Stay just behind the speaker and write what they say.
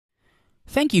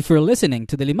Thank you for listening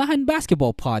to the Limahan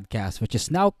Basketball Podcast, which is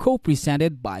now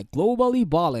co-presented by Globally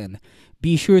Ballin.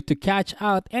 Be sure to catch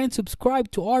out and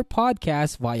subscribe to our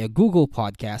podcast via Google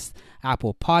Podcasts,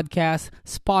 Apple Podcasts,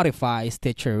 Spotify,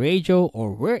 Stitcher Radio,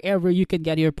 or wherever you can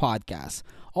get your podcasts.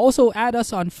 Also add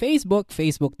us on Facebook,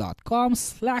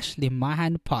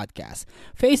 facebook.com/Limahan Podcast,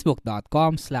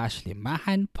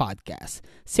 facebook.com/Limahan Podcast.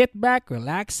 Sit back,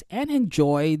 relax, and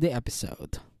enjoy the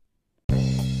episode.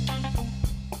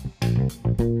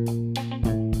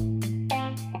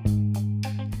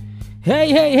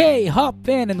 Hey, hop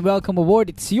in and welcome aboard.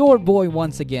 It's your boy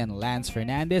once again, Lance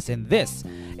Fernandez, and this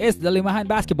is the Limahan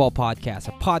Basketball Podcast,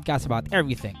 a podcast about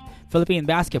everything Philippine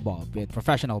basketball, be it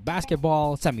professional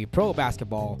basketball, semi-pro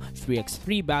basketball,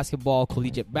 3x3 basketball,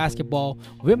 collegiate basketball,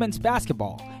 women's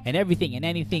basketball, and everything and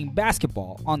anything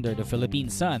basketball under the Philippine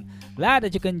sun. Glad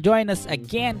that you can join us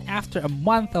again after a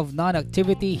month of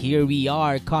non-activity. Here we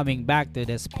are coming back to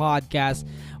this podcast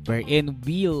wherein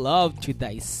we love to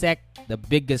dissect the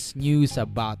biggest news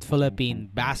about Philippine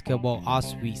basketball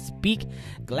as we speak.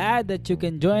 Glad that you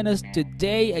can join us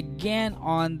today again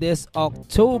on this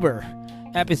October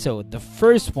episode, the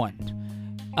first one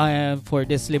for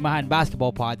this Limahan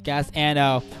Basketball Podcast, and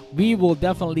we will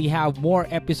definitely have more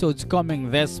episodes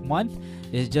coming this month.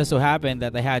 It just so happened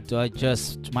that I had to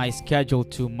adjust my schedule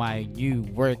to my new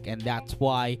work, and that's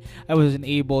why I wasn't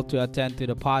able to attend to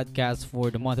the podcast for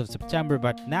the month of September.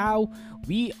 But now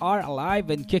we are alive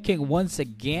and kicking once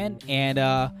again, and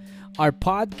our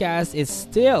podcast is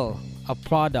still a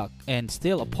product and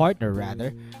still a partner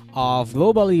rather of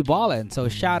Globally Ballin. So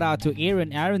shout out to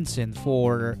Aaron Aronson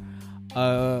for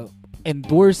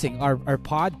endorsing our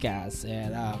podcast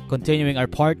and continuing our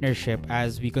partnership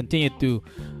as we continue to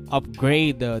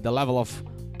upgrade the level of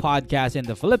podcasts in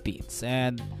the Philippines.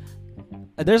 And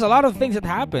there's a lot of things that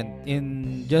happened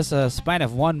in just a span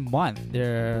of 1 month.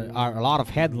 There are a lot of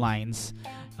headlines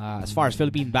as far as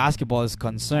Philippine basketball is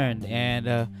concerned,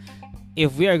 and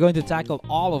if we are going to tackle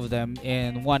all of them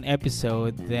in one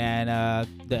episode, then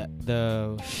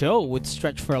the show would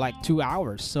stretch for like 2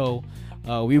 hours. So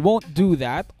we won't do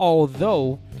that,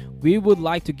 although we would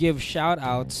like to give shout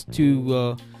outs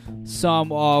to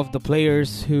some of the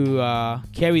players who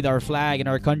carried our flag in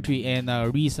our country in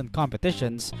recent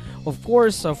competitions. Of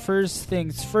course, first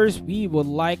things first, we would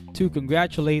like to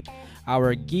congratulate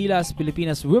our Gilas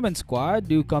Pilipinas women's squad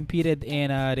who competed in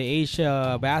the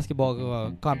Asia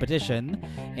basketball competition,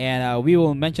 and we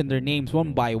will mention their names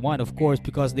one by one, of course,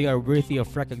 because they are worthy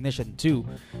of recognition too.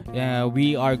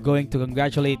 We are going to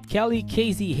congratulate Kelly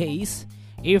Casey Hayes,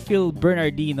 April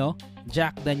Bernardino,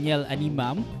 Jack Daniel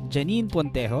Animam, Janine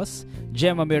Pontejos,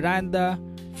 Gemma Miranda,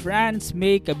 Franz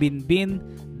May Cabinbin,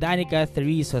 Danica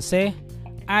Therese Jose,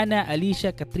 Ana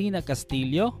Alicia Katrina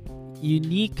Castillo,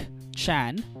 Unique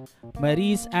Chan,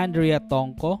 Maris Andrea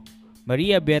Tonko,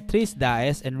 Maria Beatriz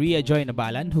Daes, and Ria Joy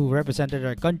Nabalan, who represented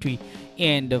our country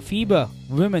in the FIBA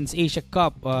Women's Asia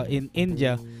Cup in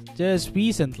India just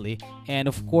recently. And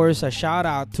of course, a shout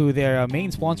out to their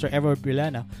main sponsor, Ever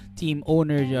Pilena, team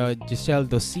owner Giselle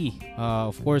Dossi,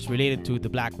 of course related to the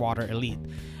Blackwater Elite.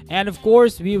 And of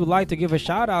course, we would like to give a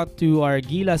shout out to our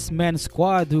Gilas men's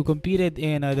squad who competed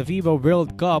in the FIBA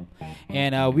World Cup,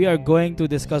 and we are going to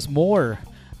discuss more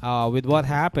with what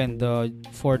happened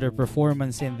for their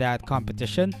performance in that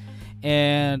competition.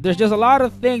 And there's just a lot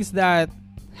of things that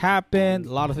happened,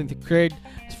 a lot of things occurred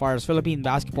as far as Philippine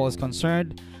basketball is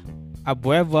concerned.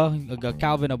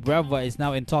 Calvin Abueva is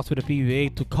now in talks with the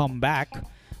PBA to come back,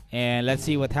 and let's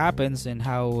see what happens and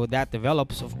how that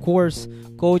develops. Of course,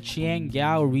 Coach Yang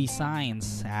Gao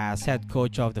resigns as head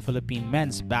coach of the Philippine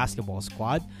men's basketball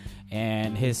squad,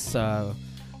 and his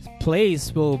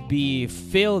place will be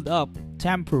filled up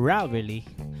temporarily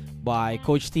by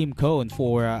Coach Tim Cohn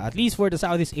for at least for the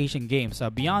Southeast Asian Games.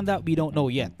 Beyond that, we don't know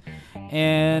yet.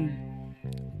 And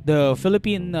the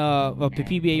PBA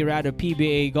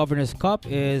Governors Cup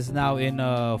is now in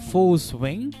full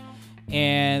swing,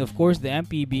 and of course the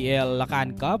MPBL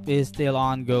Lakan Cup is still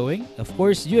ongoing. Of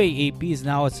course, UAAP is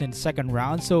now in second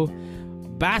round, so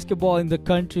basketball in the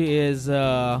country is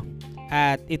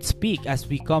at its peak as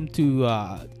we come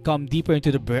deeper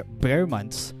into the bear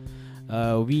months.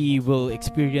 We will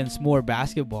experience more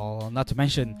basketball. Not to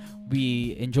mention,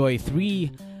 we enjoy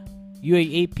 3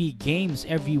 UAAP games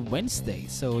every Wednesday,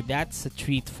 so that's a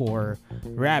treat for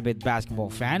rabid basketball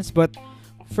fans. But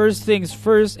first things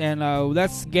first, and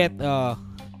let's get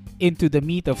into the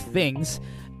meat of things,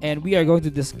 and we are going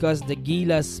to discuss the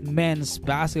Gilas men's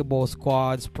basketball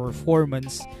squad's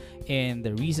performance in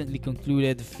the recently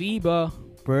concluded FIBA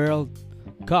World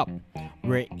Cup,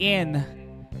 wherein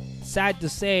sad to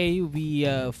say, we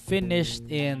finished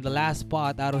in the last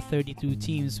spot out of 32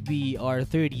 teams. We are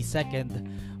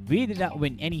 32nd. We did not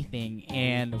win anything,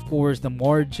 and of course, the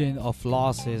margin of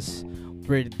losses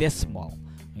were dismal.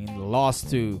 I mean, the loss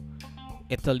to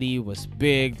Italy was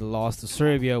big, the loss to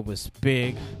Serbia was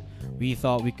big. We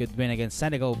thought we could win against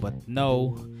Senegal, but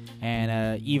no.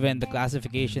 And even the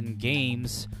classification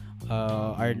games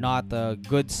are not a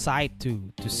good sight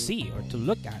to see or to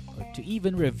look at or to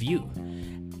even review.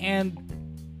 And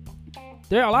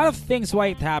there are a lot of things why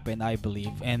it happened, I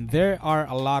believe, and there are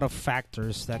a lot of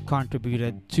factors that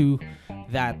contributed to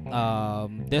that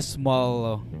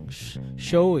dismal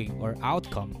showing or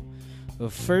outcome.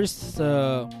 First,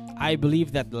 I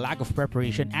believe that the lack of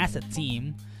preparation as a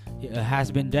team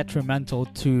has been detrimental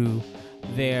to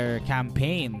their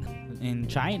campaign in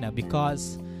China,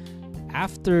 because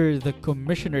after the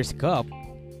Commissioner's Cup,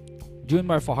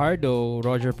 Junmar Fajardo,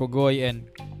 Roger Pugoy, and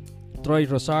Troy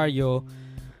Rosario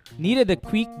needed a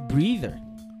quick breather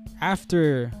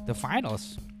after the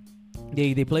finals.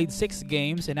 They played 6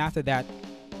 games, and after that,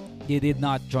 they did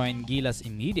not join Gilas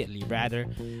immediately. Rather,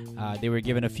 they were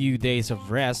given a few days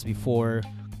of rest before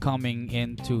coming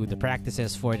into the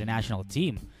practices for the national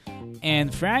team.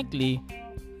 And frankly,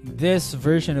 this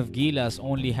version of Gilas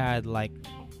only had like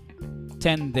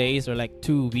 10 days or like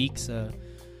 2 weeks,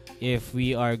 if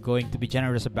we are going to be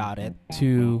generous about it,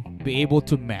 to be able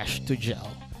to mesh, to gel,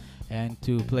 and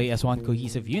to play as one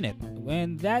cohesive unit.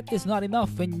 And that is not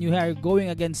enough when you are going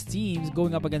up against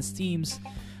teams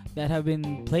that have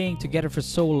been playing together for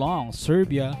so long.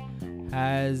 Serbia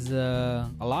has a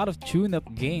lot of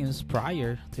tune-up games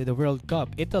prior to the World Cup.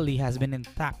 Italy has been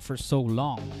intact for so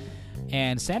long.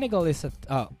 And Senegal is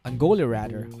Angola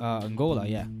rather. Angola,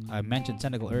 yeah. I mentioned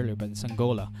Senegal earlier, but it's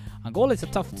Angola. Angola is a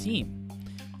tough team.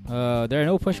 There are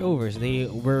no pushovers. They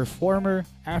were former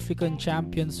African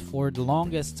champions for the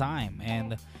longest time,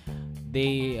 and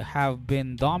they have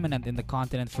been dominant in the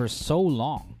continent for so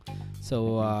long.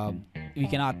 So we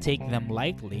cannot take them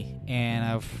lightly,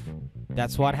 and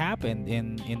that's what happened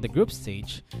in the group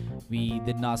stage. We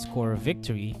did not score a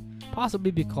victory,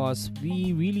 possibly because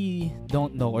we really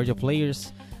don't know, or the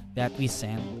players that we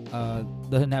send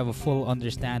doesn't have a full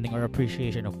understanding or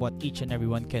appreciation of what each and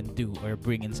everyone can do or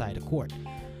bring inside the court.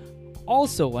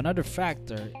 Also, another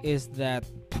factor is that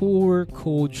poor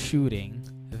cold shooting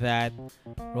that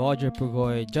Roger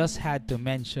Pugoy just had to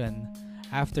mention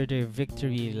after their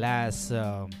victory last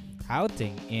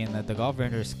outing in the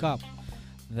Governor's Cup.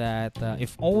 That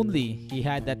if only he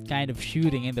had that kind of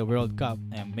shooting in the World Cup,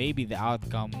 and maybe the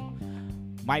outcome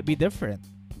might be different.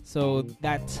 So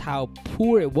that's how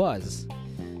poor it was.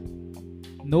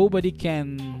 Nobody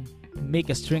can make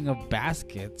a string of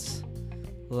baskets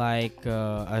like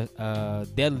a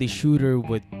deadly shooter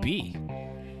would be.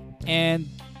 And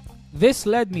this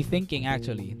led me thinking,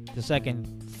 actually, the second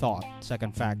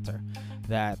factor,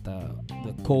 that the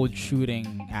cold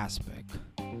shooting aspect.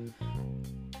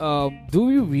 Do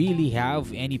we really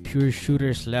have any pure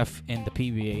shooters left in the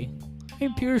PBA? I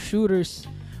mean, pure shooters,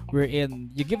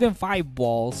 wherein you give them 5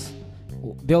 balls,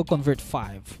 they'll convert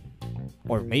 5,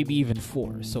 or maybe even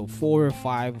 4. So 4 or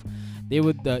 5, they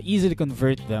would easily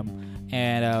convert them,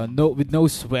 and with no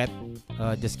sweat,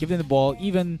 just give them the ball,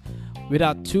 even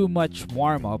without too much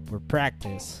warm up or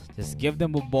practice. Just give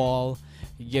them a ball,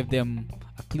 give them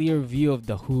a clear view of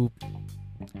the hoop,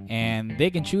 and they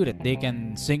can shoot it. They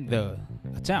can sink the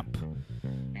attempt.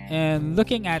 And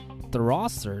looking at the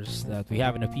rosters that we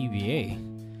have in the PBA,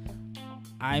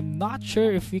 I'm not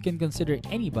sure if we can consider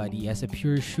anybody as a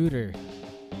pure shooter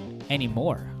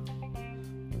anymore.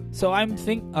 So I'm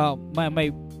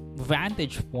my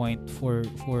vantage point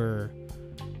for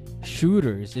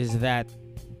shooters is that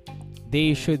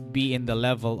they should be in the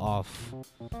level of,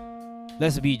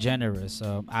 let's be generous,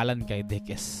 Alan Kaidik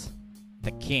is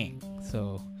the king.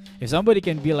 So if somebody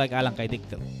can be like Alan Kaidik,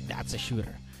 that's a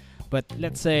shooter. But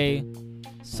let's say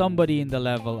somebody in the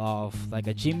level of like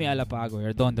a Jimmy Alapago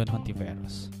or Don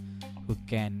Hontiveros, who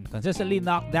can consistently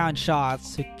knock down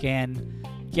shots, who can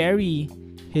carry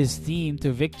his team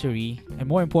to victory, and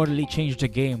more importantly, change the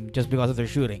game just because of their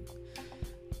shooting.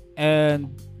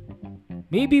 And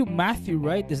maybe Matthew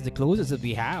Wright is the closest that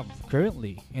we have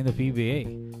currently in the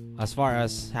PBA as far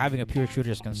as having a pure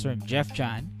shooter is concerned. Jeff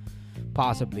Chan,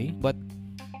 possibly. But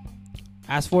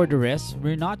as for the rest,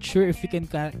 we're not sure if we can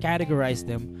categorize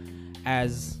them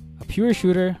as a pure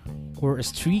shooter or a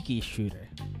streaky shooter.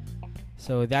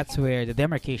 So that's where the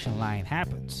demarcation line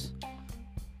happens.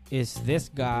 Is this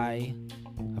guy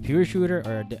a pure shooter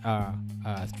or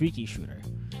a streaky shooter?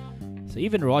 So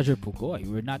even Roger Pugoy,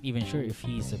 we're not even sure if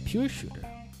he's a pure shooter,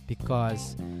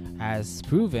 because as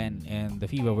proven in the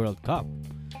FIBA World Cup,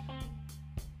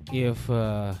 if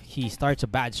he starts a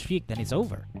bad streak, then it's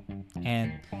over.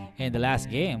 And in the last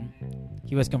game,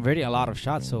 he was converting a lot of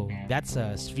shots, so that's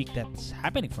a streak that's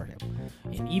happening for him.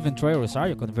 And even Troy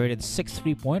Rosario converted 6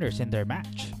 3-pointers in their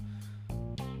match.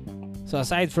 So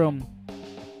aside from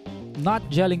not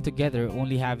gelling together,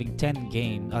 only having 10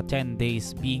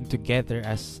 days being together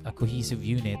as a cohesive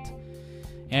unit,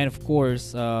 and of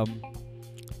course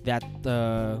that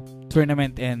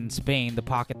tournament in Spain, the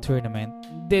pocket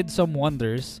tournament, did some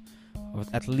wonders.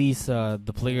 At least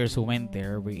the players who went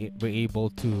there were able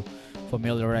to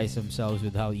familiarize themselves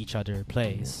with how each other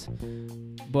plays.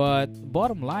 But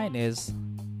bottom line is,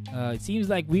 it seems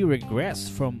like we regressed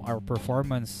from our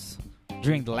performance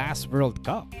during the last World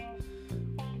Cup,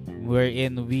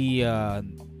 wherein we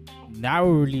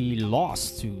narrowly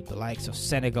lost to the likes of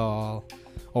Senegal,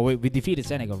 or we defeated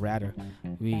Senegal rather.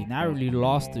 We narrowly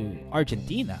lost to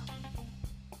Argentina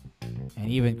and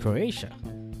even Croatia.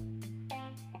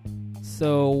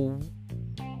 So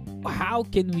how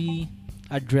can we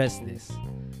address this?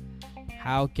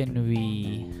 How can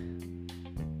we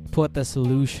put a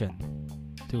solution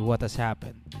to what has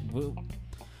happened? Well,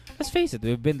 let's face it,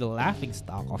 we've been the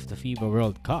laughingstock of the FIBA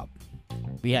World Cup.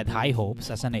 We had high hopes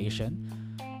as a nation,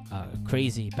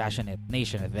 crazy, passionate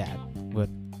nation at that. But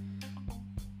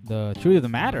the truth of the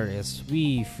matter is,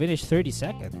 we finished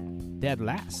 32nd, dead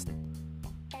last.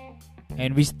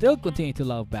 And we still continue to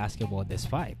love basketball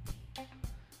despite.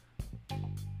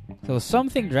 So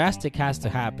something drastic has to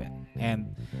happen.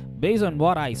 And based on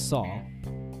what I saw,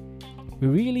 we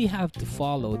really have to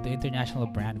follow the international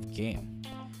brand of game.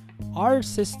 Our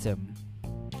system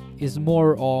is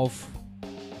more of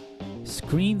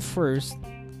screen first,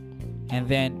 and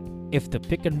then if the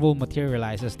pick and roll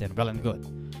materializes, then well and good.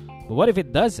 But what if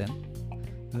it doesn't?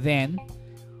 Then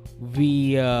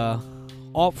we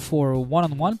opt for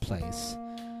one-on-one plays.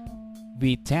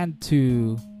 We tend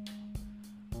to,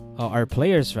 our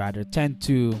players rather, tend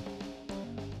to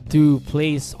do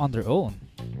plays on their own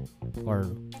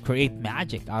or create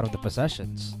magic out of the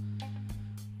possessions.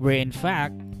 Where in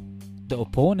fact, the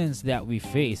opponents that we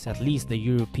face, at least the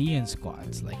European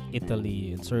squads like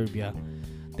Italy and Serbia,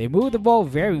 they move the ball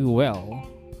very well.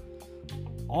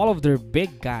 All of their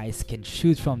big guys can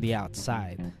shoot from the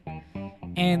outside,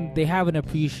 and they have an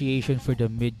appreciation for the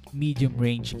medium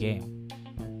range game.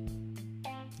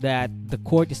 That the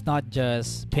court is not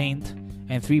just paint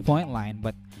and 3-point line,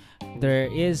 but there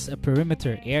is a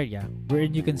perimeter area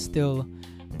wherein you can still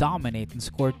dominate and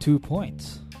score 2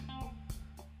 points.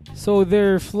 So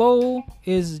their flow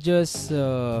is just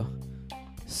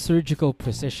surgical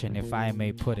precision, if I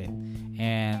may put it.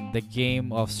 And the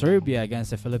game of Serbia against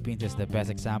the Philippines is the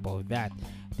best example of that.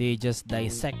 They just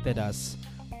dissected us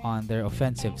on their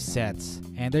offensive sets,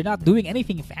 and they're not doing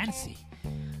anything fancy.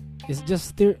 It's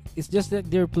just that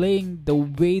they're playing the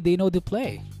way they know to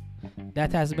play.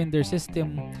 That has been their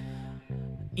system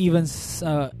even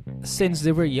since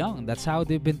they were young. That's how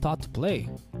they've been taught to play.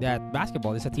 That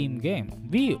basketball is a team game.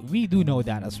 We do know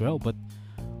that as well, but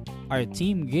our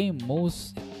team game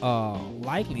most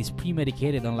likely is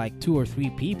premedicated on like 2 or 3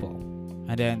 people,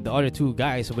 and then the other 2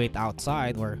 guys wait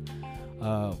outside or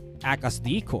act as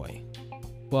decoy.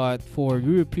 But for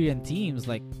European teams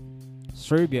like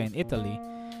Serbia and Italy,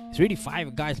 it's really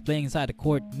 5 guys playing inside the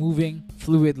court, moving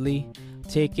fluidly,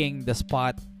 taking the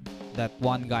spot that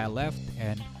one guy left,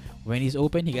 and when he's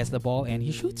open, he gets the ball and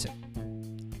he shoots it.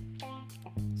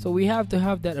 So we have to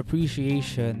have that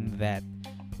appreciation that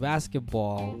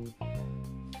basketball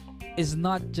is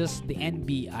not just the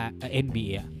NBA.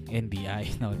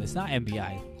 No, it's not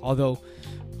NBA. Although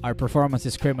our performance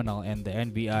is criminal and the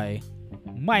NBA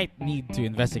might need to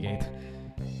investigate.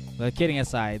 But kidding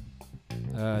aside,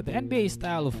 the NBA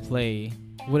style of play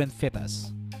wouldn't fit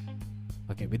us.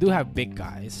 Okay, we do have big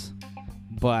guys,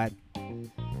 but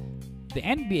the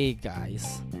NBA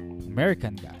guys,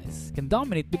 American guys, can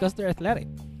dominate because they're athletic.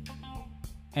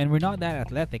 And we're not that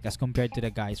athletic as compared to the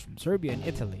guys from Serbia and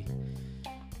Italy.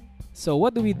 So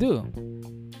what do we do?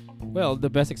 Well, the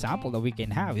best example that we can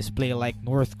have is play like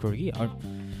North Korea. Or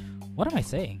what am I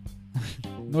saying?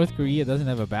 North Korea doesn't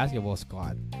have a basketball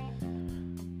squad.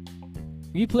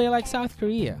 We play like South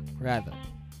Korea, rather.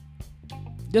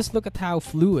 Just look at how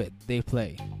fluid they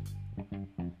play.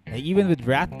 Like even with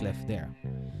Ratcliffe there.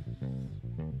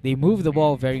 They move the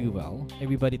ball very well.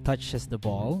 Everybody touches the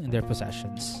ball in their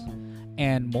possessions.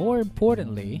 And more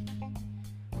importantly,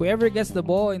 whoever gets the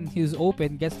ball and who's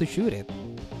open gets to shoot it.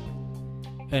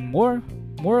 And more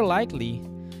likely,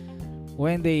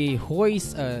 when they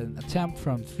hoist an attempt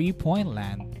from 3-point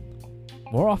land,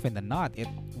 more often than not, it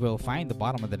will find the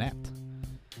bottom of the net.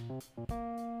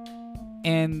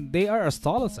 And they are as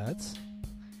tall as us.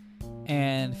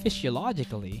 And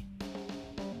physiologically,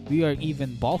 we are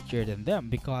even bulkier than them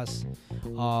because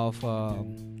of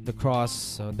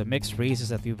the mixed races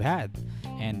that we've had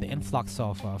and the influx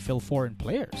of foreign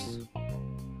players.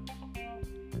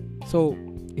 So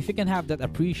if you can have that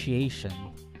appreciation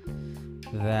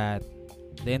that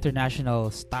the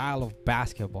international style of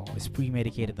basketball is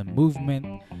premedicated on movement,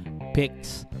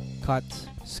 picks, cuts,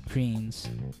 screens,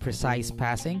 precise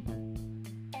passing,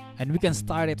 and we can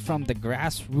start it from the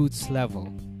grassroots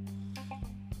level,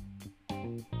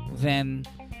 then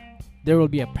there will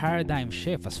be a paradigm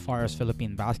shift as far as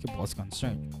Philippine basketball is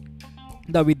concerned.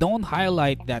 That we don't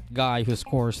highlight that guy who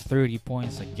scores 30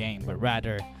 points a game, but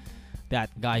rather that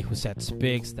guy who sets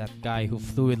picks, that guy who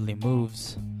fluidly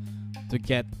moves to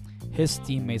get his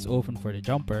teammates open for the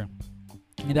jumper,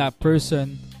 and that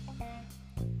person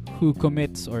who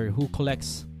commits or who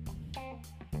collects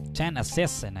 10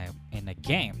 assists in a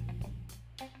game.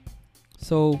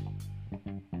 So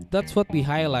that's what we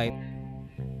highlight,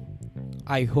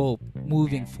 I hope,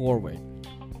 moving forward.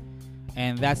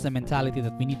 And that's the mentality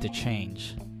that we need to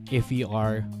change if we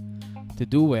are to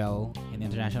do well in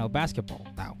international basketball.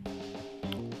 Now,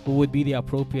 who would be the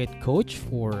appropriate coach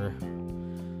for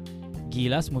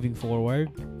Gilas moving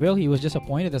forward? Well, he was just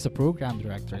appointed as a program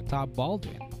director, Tab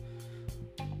Baldwin.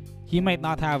 He might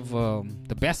not have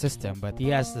the best system, but he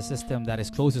has the system that is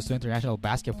closest to international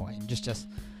basketball. And just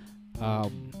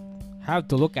have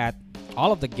to look at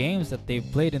all of the games that they've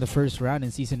played in the first round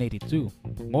in season 82.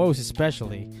 Most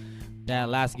especially that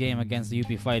last game against the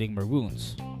UP Fighting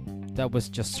Maroons. That was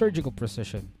just surgical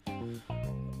precision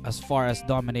as far as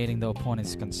dominating the opponent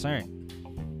is concerned.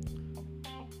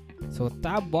 So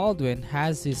Tab Baldwin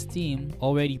has his team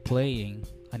already playing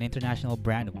an international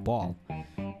brand of ball.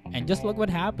 And just look what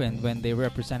happened when they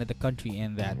represented the country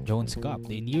in that Jones Cup.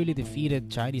 They nearly defeated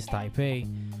Chinese Taipei,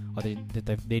 or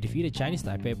they defeated Chinese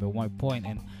Taipei by 1 point,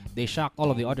 and they shocked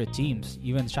all of the other teams,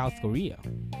 even South Korea.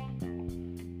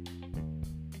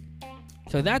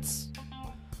 So that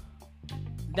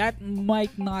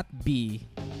might not be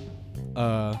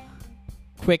a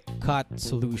quick cut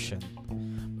solution,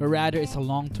 but rather it's a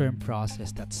long-term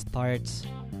process that starts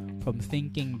from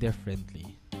thinking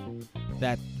differently.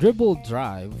 That dribble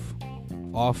drive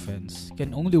offense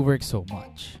can only work so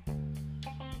much.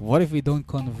 What if we don't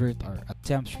convert our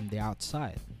attempts from the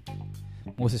outside,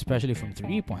 most especially from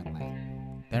 3-point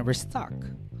line? Then we're stuck.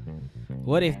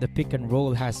 What if the pick and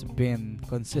roll has been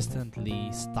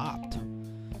consistently stopped?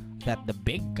 That the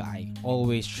big guy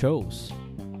always shows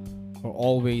or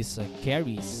always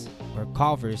carries or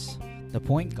covers the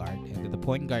point guard, and that the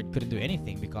point guard couldn't do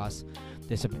anything because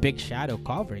there's a big shadow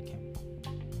covering him.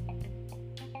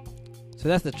 So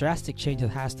that's the drastic change that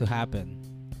has to happen.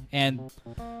 And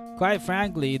quite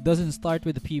frankly, it doesn't start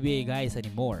with the PBA guys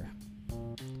anymore.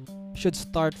 It should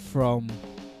start from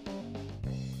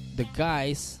the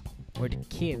guys or the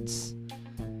kids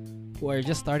who are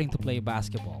just starting to play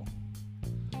basketball.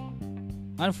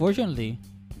 Unfortunately,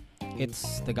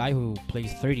 it's the guy who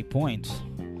plays 30 points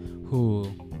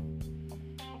who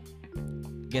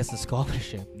gets the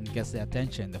scholarship and gets the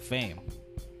attention, the fame.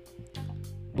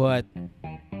 But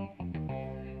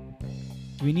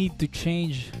we need to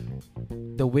change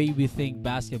the way we think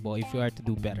basketball if we are to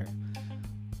do better.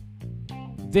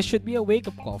 This should be a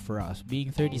wake-up call for us,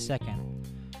 being 32nd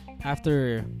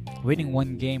after winning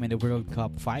one game in the World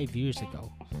Cup 5 years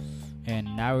ago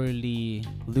and narrowly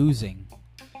losing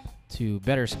to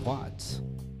better squads.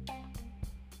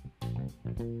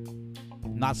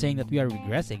 I'm not saying that we are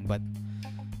regressing, but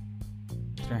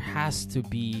there has to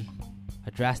be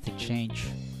a drastic change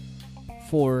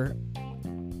for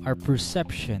our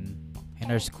perception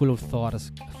and our school of thought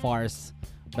as far as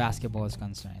basketball is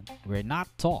concerned. We're not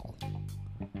tall.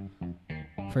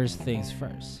 First things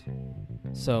first.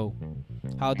 So,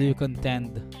 how do you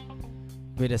contend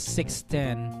with a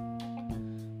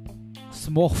 6'10"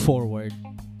 small forward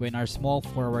when our small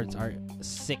forwards are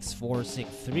 6'4",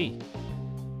 6'3"?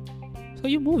 So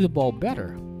you move the ball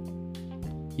better.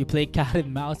 You play cat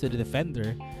and mouse to the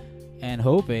defender and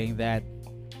hoping that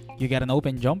you get an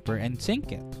open jumper and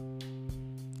sink it.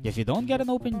 If you don't get an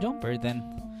open jumper, then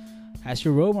as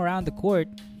you roam around the court,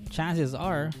 chances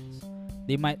are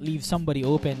they might leave somebody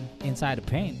open inside the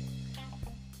paint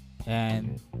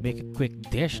and make a quick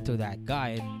dish to that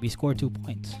guy, and we score 2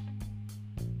 points.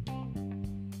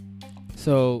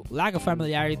 So lack of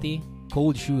familiarity,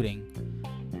 cold shooting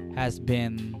has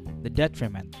been the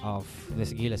detriment of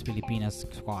this Gilas Pilipinas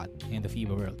squad in the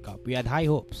FIBA World Cup. We had high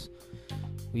hopes.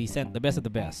 We sent the best of the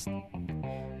best,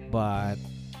 but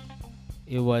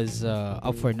it was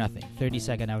up for nothing.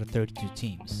 32nd out of 32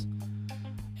 teams.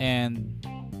 And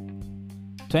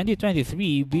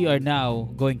 2023, we are now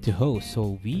going to host,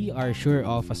 so we are sure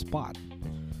of a spot.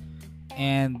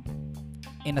 And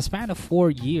in a span of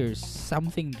 4 years,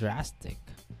 something drastic,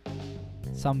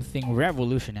 something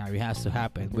revolutionary has to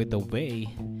happen with the way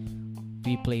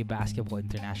we play basketball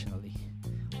internationally.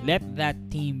 Let that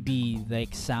team be the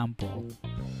example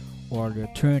or the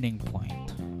turning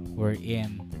point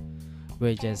wherein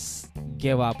we just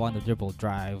give up on the dribble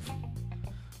drive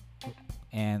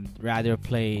and rather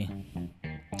play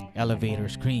elevator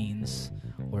screens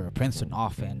or a Princeton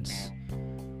offense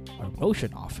or motion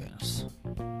offense,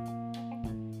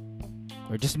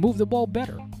 or just move the ball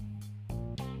better.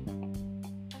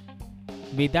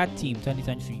 May that team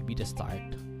 2023 be the start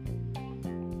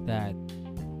that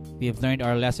we have learned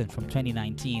our lesson from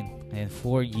 2019, and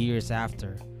 4 years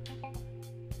after,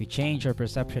 we change our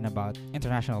perception about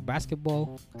international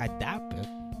basketball, adapt it,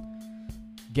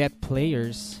 get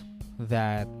players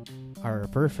that are a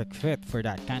perfect fit for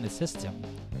that kind of system,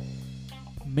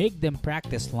 make them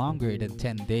practice longer than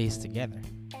 10 days together.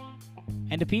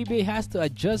 And the PBA has to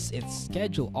adjust its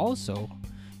schedule also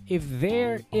if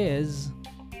there is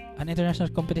an international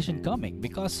competition coming,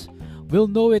 because we'll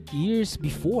know it years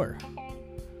before.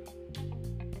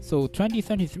 So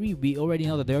 2023, we already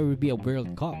know that there will be a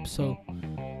World Cup. So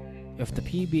if the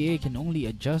PBA can only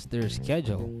adjust their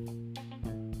schedule,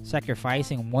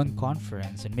 sacrificing one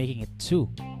conference and making it two,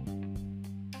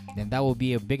 then that will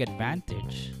be a big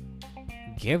advantage,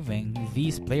 giving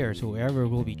these players, whoever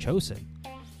will be chosen,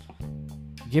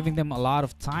 giving them a lot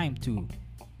of time to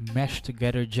mesh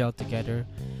together, gel together,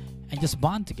 and just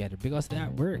bond together, because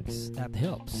that works, that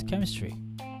helps chemistry.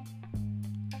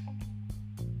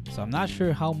 So I'm not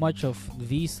sure how much of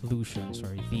these solutions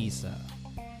or these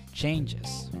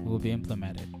changes will be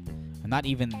implemented. I'm not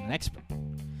even an expert.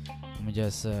 I'm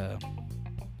just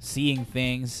seeing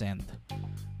things and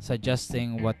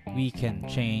suggesting what we can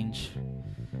change,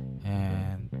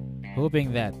 and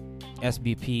hoping that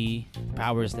SBP,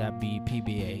 powers that be,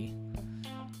 PBA,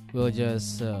 will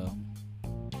just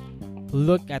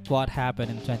look at what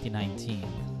happened in 2019,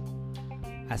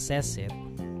 assess it,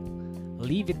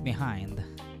 leave it behind,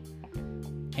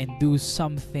 and do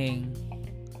something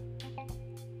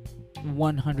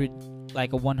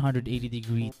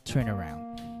 180-degree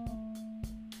turnaround.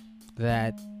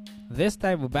 That this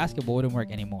type of basketball wouldn't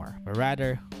work anymore, but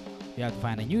rather we have to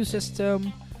find a new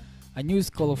system, a new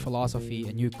school of philosophy,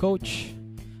 a new coach,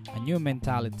 a new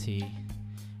mentality.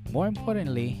 More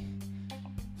importantly,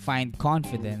 find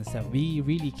confidence that we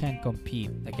really can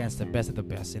compete against the best of the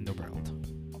best in the world.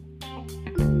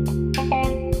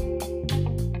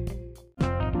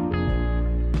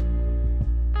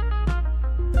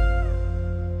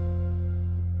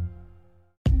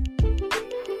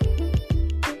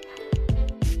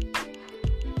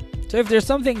 So if there's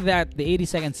something that the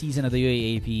 82nd season of the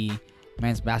UAAP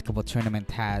men's basketball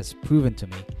tournament has proven to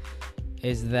me,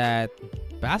 is that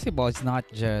basketball is not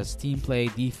just team play,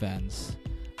 defense,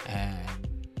 and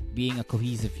being a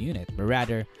cohesive unit, but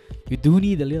rather you do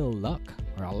need a little luck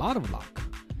or a lot of luck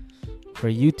for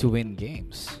you to win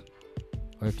games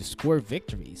or to score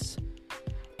victories.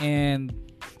 And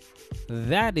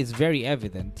that is very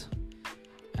evident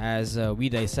as we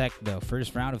dissect the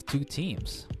first round of two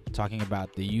teams, talking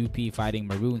about the UP Fighting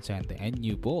Maroons and the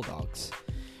NU Bulldogs.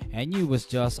 NU was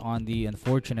just on the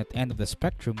unfortunate end of the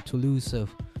spectrum to lose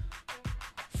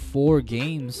 4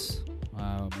 games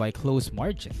by close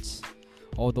margins.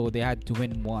 Although they had to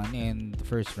win 1 in the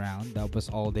first round, that was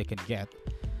all they could get.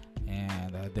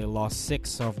 And they lost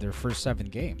 6 of their first 7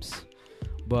 games.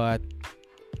 But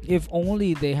if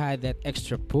only they had that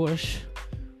extra push,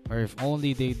 or if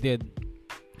only they did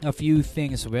a few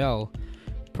things well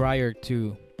prior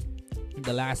to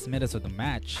the last minutes of the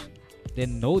match,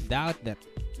 then no doubt that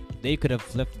they could have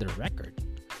flipped their record.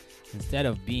 Instead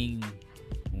of being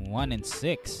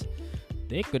 1-6,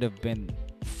 they could have been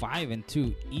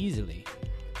 5-2 easily,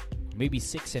 maybe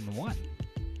 6-1.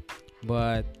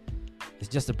 But it's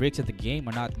just the breaks of the game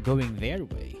are not going their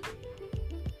way.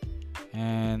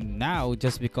 And now,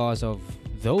 just because of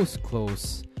those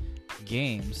close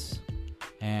games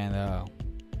and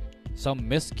some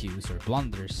miscues or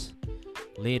blunders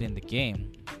late in the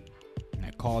game, and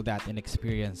I call that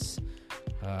inexperience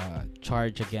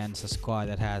charge against a squad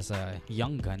that has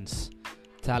young guns,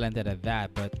 talented at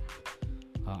that, but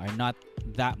are not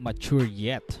that mature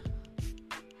yet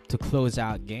to close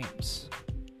out games.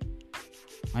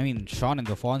 I mean, Sean and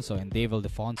Defonso and Dave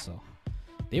Ildefonso,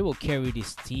 they will carry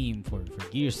this team for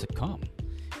years to come.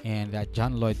 And that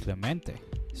John Lloyd Clemente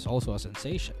is also a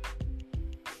sensation.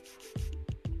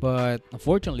 But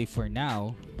unfortunately for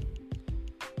now,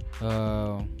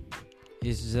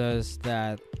 it's just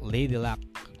that Lady Luck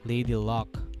Lady Luck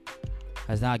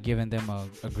has not given them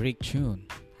a great tune,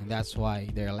 and that's why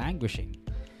they're languishing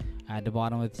at the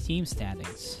bottom of the team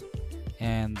standings.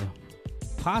 And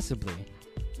possibly,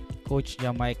 Coach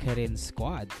Jamaica Rin's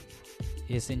squad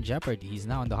is in jeopardy. He's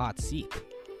now in the hot seat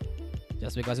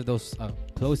just because of those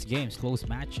close games, close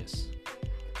matches.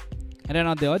 And then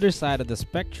on the other side of the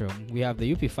spectrum, we have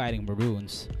the UP Fighting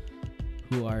Maroons,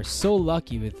 who are so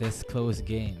lucky with these close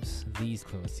games.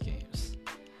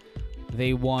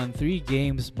 They won 3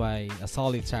 games by a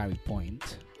solitary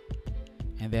point,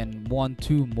 and then won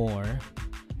 2 more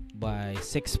by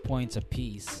 6 points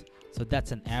apiece. So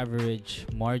that's an average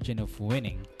margin of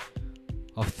winning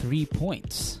of 3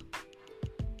 points.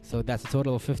 So that's a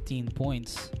total of 15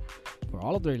 points for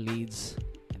all of their leads,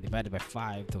 and divided by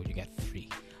 5, so you get 3.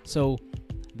 So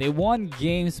they won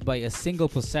games by a single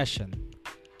possession.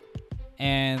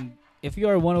 And if you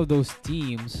are one of those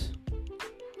teams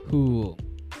who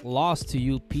lost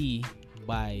to UP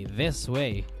by this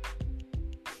way,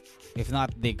 if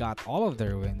not they got all of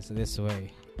their wins this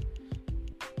way,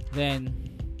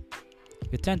 then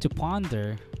you tend to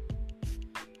ponder,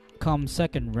 come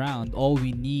second round, all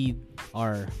we need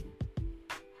are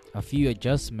a few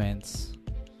adjustments,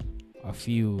 a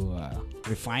few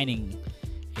refining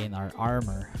in our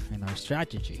armor and our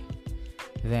strategy.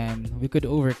 Then we could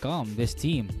overcome this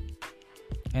team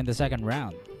in the second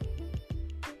round.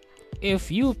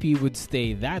 If UP would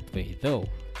stay that way, though,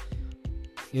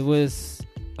 it was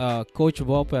Coach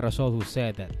Bob Perasol who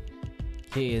said that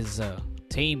he is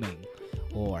taming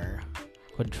or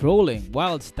controlling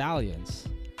wild stallions,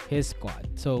 his squad.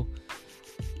 So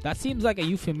that seems like a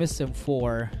euphemism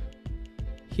for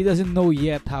he doesn't know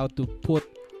yet how to put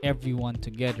everyone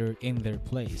together in their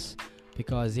place,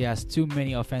 because he has too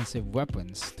many offensive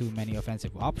weapons, too many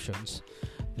offensive options,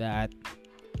 that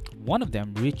one of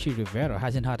them, Richie Rivera,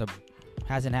 hasn't had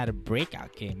a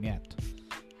breakout game yet.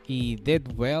 He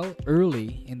did well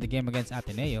early in the game against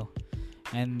Ateneo,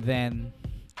 and then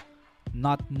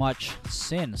not much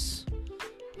since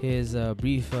his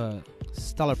brief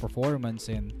stellar performance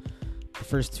in the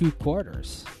first 2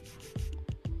 quarters.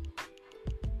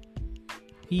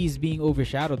 He's being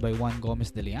overshadowed by Juan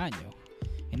Gomez de Leaño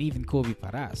and even Kobe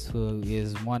Paras, who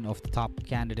is one of the top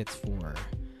candidates for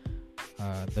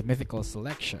the mythical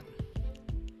selection.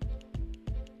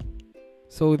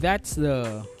 So that's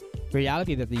the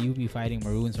reality that the UP Fighting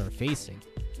Maroons are facing.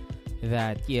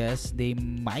 That yes, they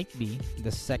might be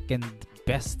the second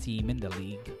best team in the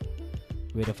league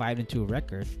with a 5-2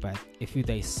 record, but if you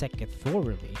dissect it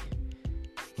thoroughly,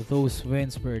 those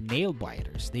wins were nail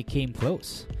biters. They came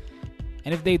close.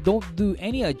 And if they don't do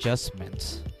any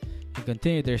adjustments and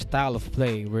continue their style of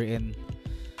play, wherein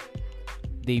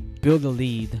they build a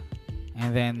lead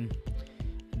and then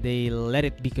they let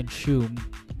it be consumed,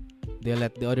 they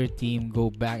let the other team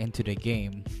go back into the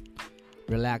game,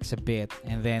 relax a bit,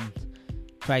 and then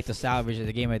try to salvage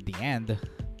the game at the end,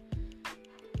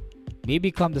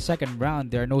 maybe come the second round,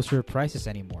 there are no surprises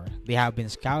anymore. They have been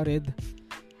scouted.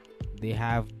 They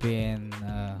have been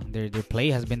their play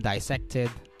has been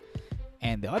dissected,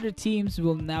 and the other teams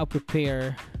will now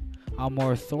prepare a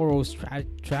more thorough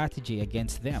strategy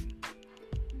against them.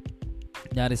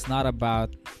 That is not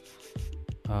about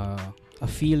a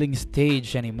feeling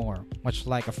stage anymore, much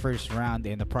like a first round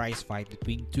in a prize fight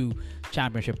between 2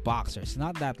 championship boxers.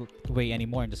 Not that way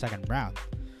anymore in the second round.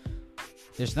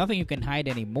 There's nothing you can hide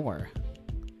anymore.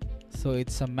 So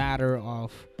it's a matter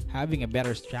of having a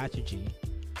better strategy,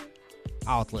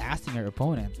 outlasting your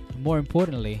opponent, more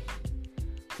importantly,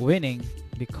 winning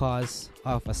because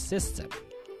of a system.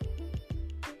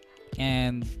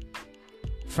 And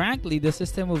frankly, the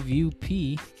system of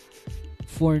UP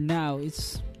for now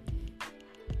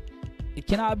it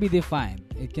cannot be defined.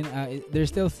 They're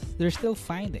still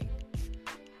finding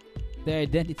their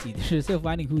identity. They're still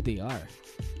finding who they are.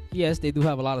 Yes, they do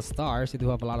have a lot of stars. They do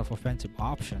have a lot of offensive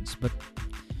options, but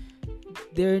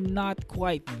they're not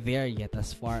quite there yet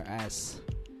as far as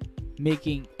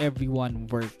making everyone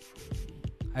work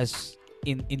as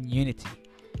in unity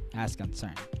as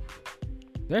concerned.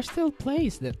 There's still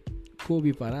plays that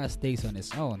Kobe Paras takes on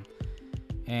his own,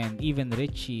 and even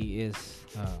Richie is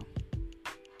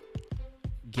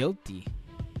guilty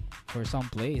for some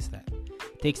plays that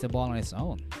takes the ball on his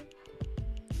own.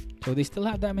 So they still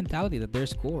have that mentality that they're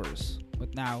scorers,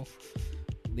 but now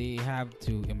they have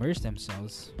to immerse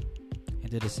themselves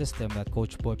into the system that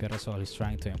Coach Boy Perasol is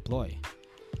trying to employ.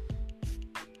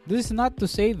 This is not to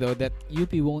say though that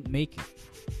UP won't make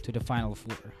it to the Final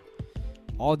Four.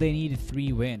 All they need is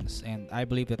 3 wins, and I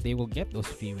believe that they will get those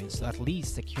 3 wins to at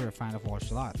least secure a Final Four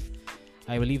slot.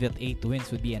 I believe that 8 wins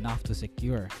would be enough to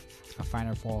secure a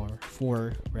Final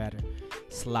Four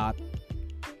slot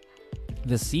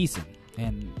this season,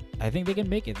 and I think they can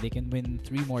make it. They can win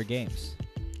 3 more games,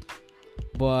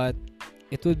 but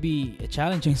it would be a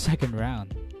challenging second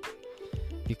round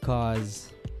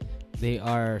because they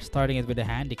are starting it with a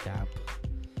handicap,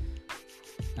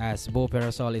 as Bo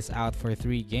Perasol is out for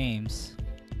 3 games,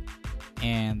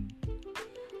 and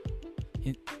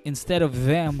instead of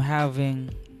them having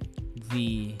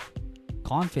the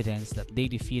confidence that they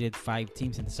defeated 5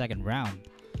 teams in the second round,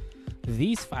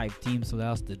 these 5 teams who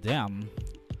lost to them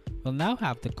will now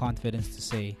have the confidence to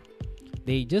say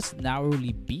they just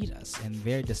narrowly beat us and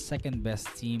they're the second best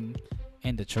team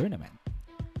in the tournament.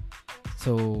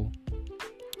 So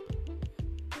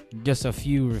just a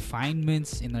few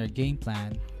refinements in our game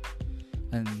plan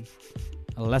and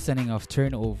a lessening of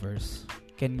turnovers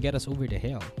can get us over the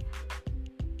hill.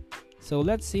 So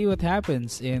let's see what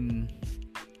happens in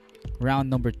round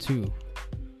number 2.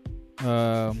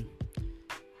 The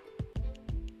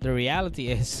reality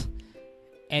is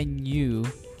NU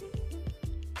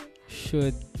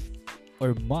should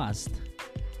or must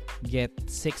get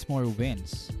 6 more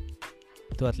wins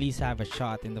to at least have a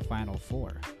shot in the Final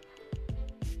Four.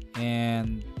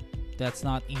 And that's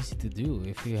not easy to do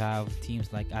if you have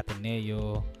teams like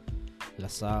Ateneo,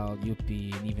 LaSalle, UP,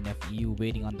 and even FEU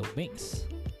waiting on the wings.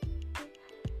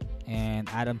 And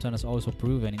Adamson has also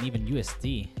proven, and even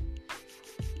UST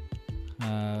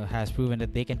has proven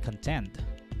that they can contend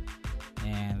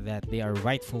and that they are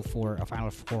rightful for a Final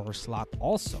Four slot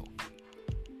also.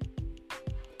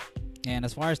 And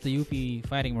as far as the UP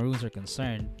Fighting Maroons are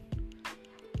concerned,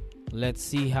 let's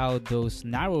see how those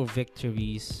narrow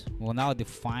victories will now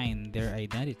define their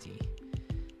identity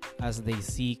as they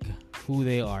seek who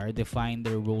they are, define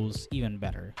their roles even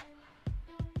better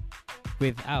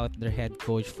without their head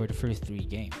coach for the first 3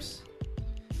 games.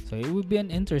 So it would be an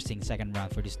interesting second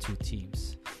round for these 2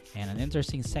 teams, and an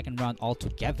interesting second round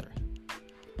altogether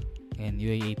in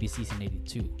UAAP Season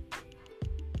 82.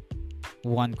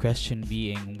 One question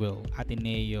being, will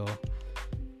Ateneo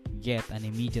get an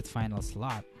immediate final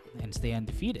slot and stay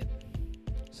undefeated?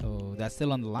 So that's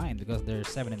still on the line because they're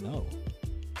 7-0.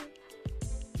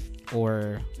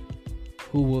 Or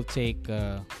who will take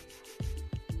the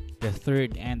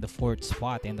 3rd and the 4th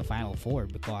spot in the Final Four,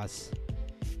 because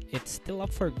it's still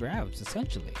up for grabs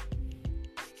essentially.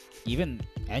 Even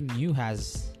NU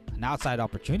has an outside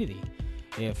opportunity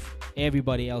if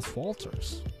everybody else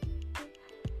falters.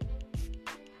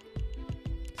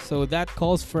 So that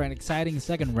calls for an exciting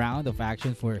second round of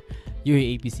action for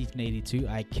UAAP Season 82.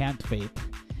 I can't wait,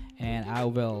 and I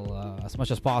will, as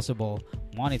much as possible,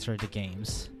 monitor the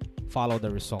games, follow the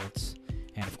results,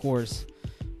 and of course,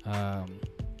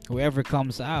 whoever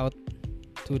comes out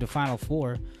to the Final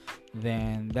Four,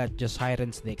 then that just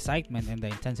heightens the excitement and the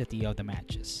intensity of the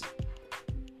matches.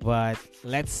 But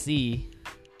let's see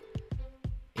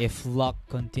if luck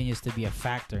continues to be a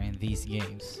factor in these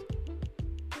games.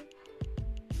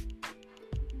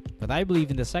 But I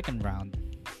believe in the second round,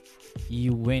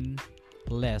 you win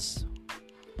less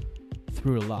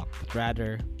through luck, but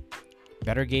rather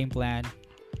better game plan,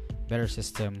 better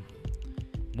system,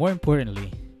 more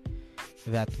importantly,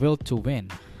 that will to win,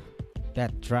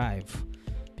 that drive,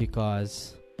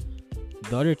 because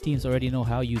the other teams already know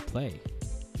how you play.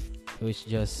 So it's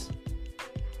just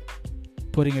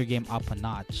putting your game up a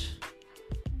notch,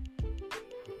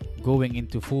 going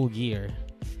into full gear,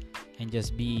 and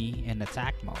just be in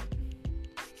attack mode.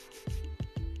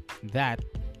 That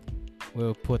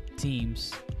will put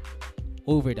teams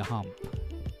over the hump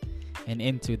and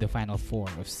into the Final Four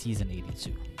of Season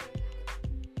 82.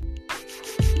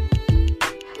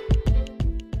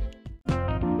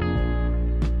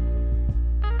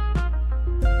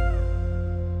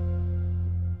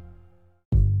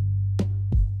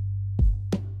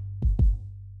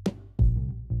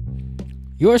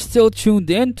 You're still tuned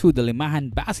in to the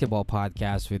Limahan Basketball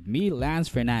Podcast with me, Lance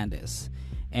Fernandez.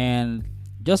 And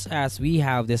just as we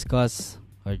have discussed,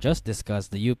 or just discussed,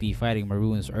 the UP Fighting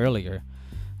Maroons earlier,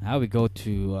 now we go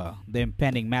to the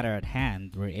impending matter at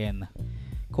hand, wherein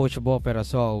Coach Bo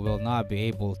Perasol will not be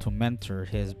able to mentor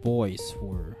his boys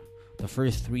for the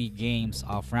first 3 games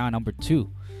of round number 2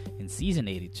 in Season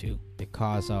 82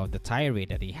 because of the tirade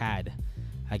that he had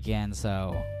against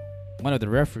one of the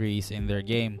referees in their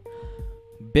game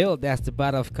billed as the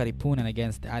Battle of Karipunan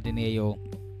against the Ateneo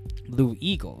Blue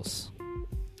Eagles.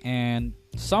 And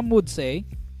some would say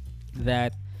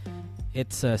that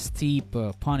it's a steep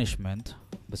punishment,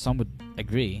 but some would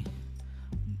agree.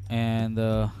 And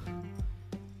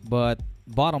but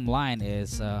bottom line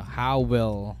is, how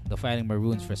will the Fighting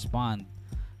Maroons respond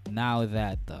now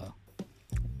that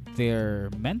their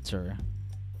mentor,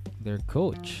 their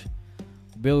coach,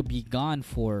 will be gone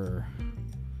for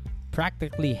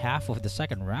practically half of the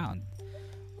second round,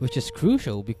 which is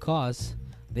crucial because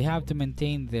they have to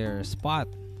maintain their spot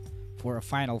for a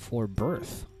Final Four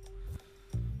berth.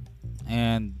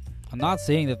 And I'm not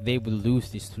saying that they will lose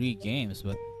these 3 games,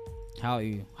 but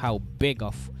how big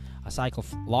of a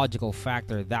psychological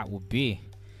factor that would be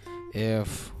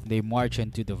if they march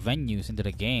into the venues, into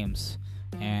the games,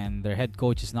 and their head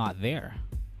coach is not there.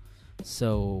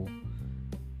 So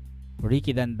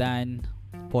Ricky Dandan,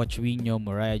 Pochwinho,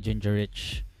 Mariah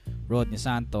Gingerich, Rodney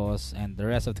Santos, and the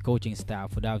rest of the coaching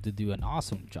staff would have to do an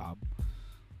awesome job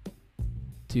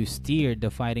to steer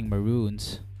the Fighting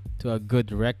Maroons to a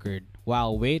good record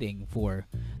while waiting for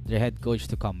their head coach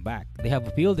to come back. They have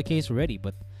appealed the case already,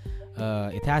 but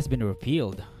it has been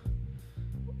repealed,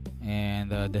 and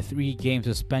the 3-game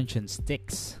suspension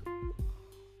sticks.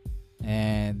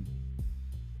 And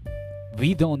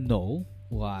we don't know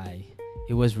why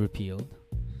it was repealed.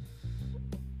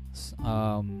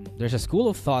 There's a school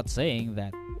of thought saying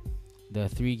that the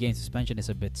 3-game suspension is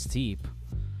a bit steep,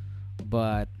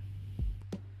 but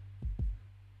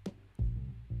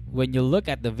when you look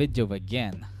at the video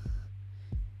again,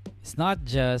 it's not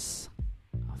just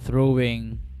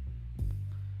throwing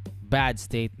bad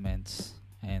statements,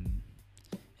 and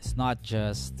it's not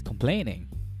just complaining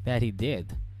that he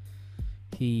did.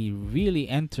 He really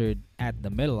entered at the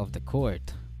middle of the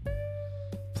court,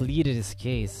 pleaded his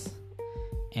case,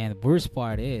 and the worst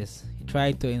part is he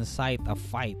tried to incite a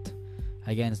fight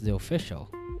against the official.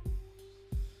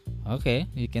 Okay,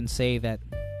 you can say that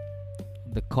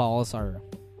the calls are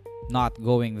not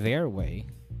going their way,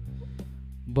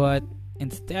 but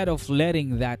instead of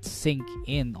letting that sink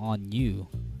in on you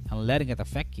and letting it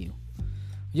affect you,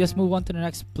 just move on to the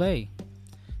next play,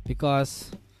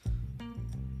 because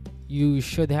you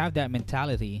should have that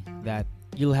mentality that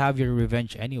you'll have your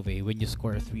revenge anyway when you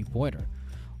score a 3-pointer,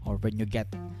 or when you get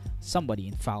somebody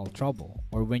in foul trouble,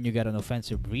 or when you get an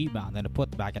offensive rebound and a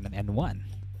putback and an N1.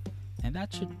 And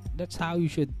that's how you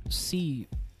should see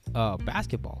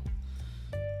basketball.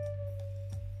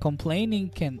 Complaining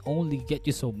can only get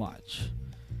you so much.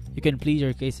 You can plead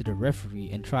your case to the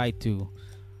referee and try to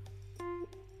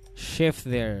shift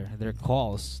their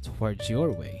calls towards your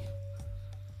way.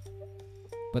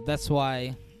 But that's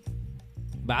why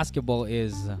basketball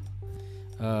is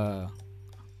a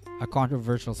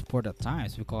controversial sport at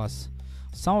times, because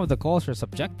some of the calls are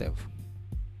subjective.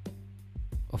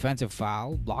 Offensive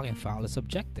foul, blocking foul is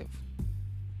subjective.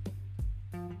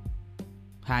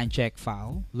 Hand check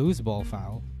foul, loose ball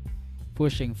foul,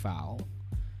 pushing foul,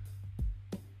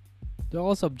 they're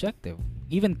all subjective.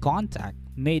 Even contact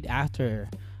made after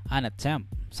an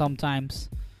attempt, sometimes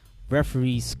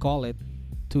referees call it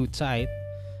too tight,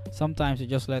 sometimes you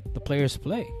just let the players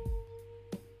play.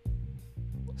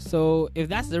 So if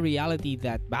that's the reality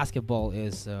that basketball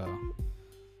is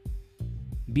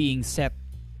being set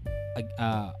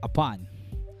upon,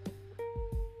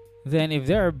 then if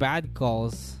there are bad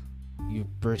calls, you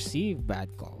perceive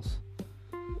bad calls,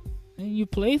 and you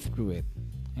play through it,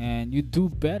 and you do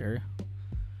better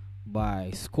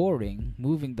by scoring,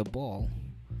 moving the ball,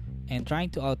 and trying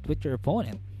to outwit your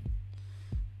opponent.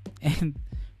 And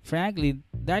frankly,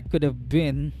 that could have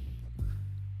been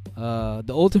the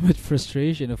ultimate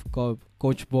frustration of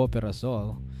Coach Bo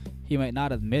Perasol. He might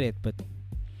not admit it, but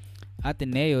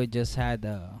Ateneo just had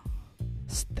a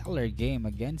stellar game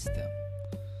against them,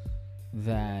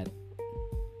 that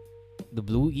the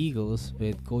Blue Eagles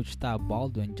with Coach Tab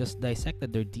Baldwin just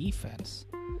dissected their defense.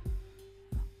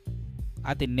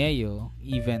 Ateneo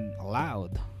even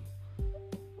allowed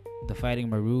the Fighting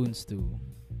Maroons to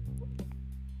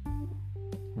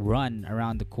run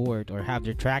around the court or have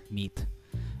their track meet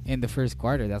in the first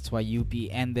quarter. That's why UP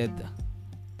ended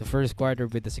the first quarter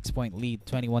with a 6-point lead,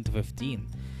 21-15.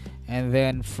 And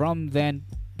then from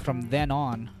then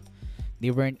on, they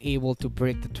weren't able to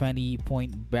break the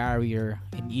 20-point barrier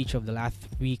in each of the last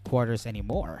 3 quarters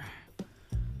anymore,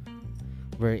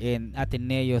 wherein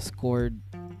Ateneo scored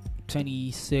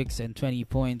 26 and 20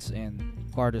 points in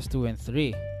quarters 2 and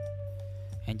 3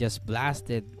 and just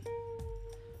blasted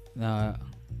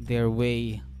their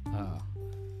way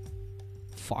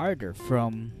farther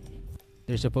from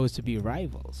they're supposed to be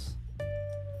rivals.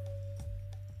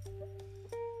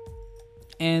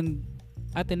 And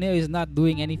Ateneo is not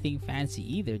doing anything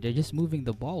fancy either. They're just moving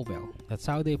the ball well. That's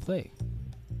how they play.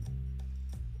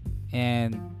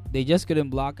 And they just couldn't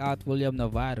block out William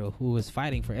Navarro, who was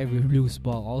fighting for every loose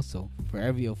ball also, for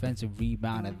every offensive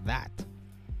rebound at that.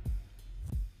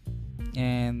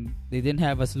 And they didn't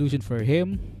have a solution for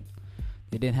him.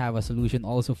 They didn't have a solution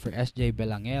also for SJ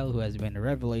Belangel, who has been a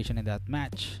revelation in that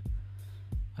match.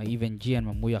 Even Gian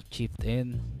Mamuyak chipped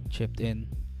in,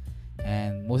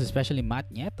 and most especially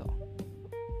Matt Nieto.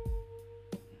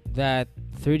 That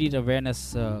 30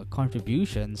 Taverna's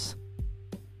contributions,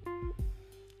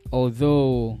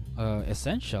 although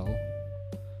essential,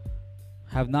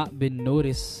 have not been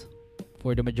noticed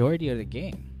for the majority of the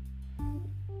game.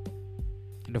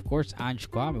 And of course, Ange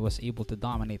Kwame was able to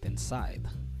dominate inside,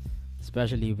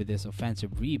 especially with his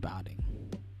offensive rebounding.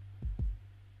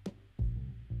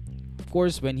 Of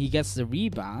course, when he gets the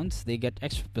rebounds, they get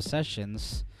extra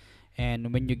possessions,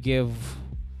 and when you give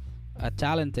a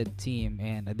talented team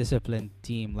and a disciplined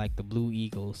team like the Blue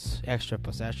Eagles extra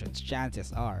possessions,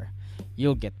 chances are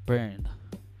you'll get burned,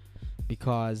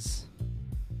 because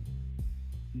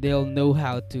they'll know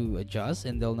how to adjust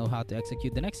and they'll know how to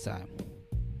execute the next time.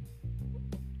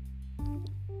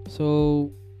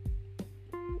 So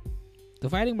the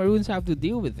Fighting Maroons have to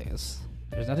deal with this.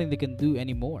 There's nothing they can do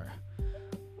anymore.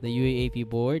 The UAAP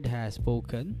board has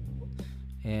spoken,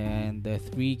 and the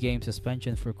 3-game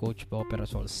suspension for Coach Pao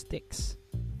Perasol sticks.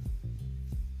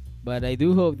 But I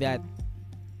do hope that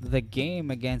the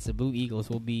game against the Blue Eagles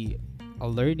will be a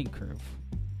learning curve,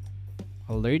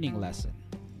 a learning lesson,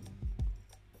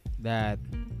 that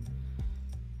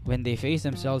when they face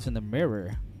themselves in the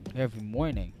mirror every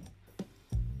morning,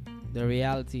 the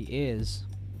reality is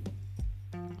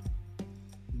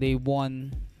they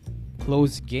won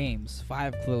close games,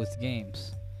 5 close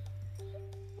games.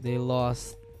 They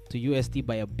lost to UST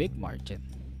by a big margin,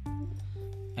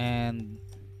 and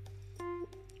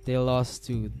they lost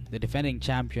to the defending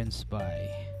champions by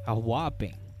a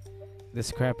whopping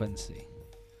discrepancy.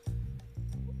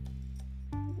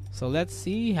 So let's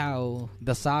see how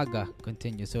the saga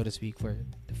continues, so to speak, for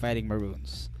the Fighting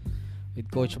Maroons. With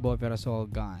Coach Bo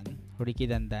Perasol gone, Ricky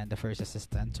Dandan, the first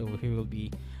assistant, so he will be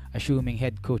assuming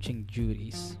head coaching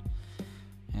duties.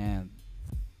 And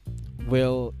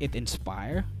will it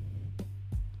inspire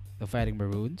the Fighting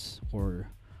Maroons, or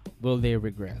will they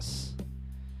regress?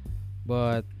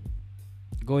 But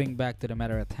going back to the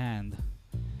matter at hand,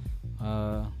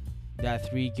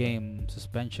 that 3-game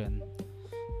suspension,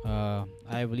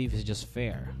 I believe is just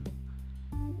fair,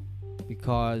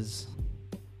 because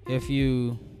if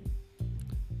you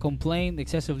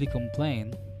excessively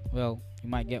complain, well, you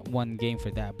might get 1 game for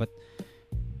that. But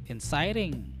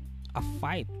inciting a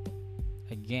fight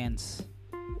against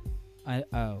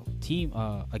a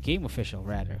game official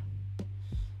rather,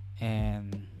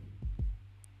 and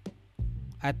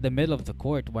at the middle of the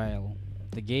court while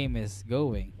the game is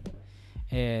going,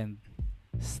 and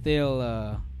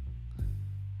still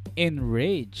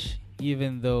enraged,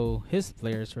 even though his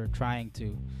players were trying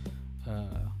to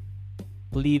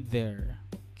plead their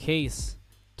case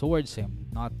towards him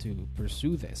not to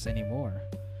pursue this anymore,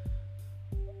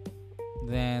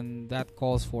 then that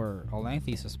calls for a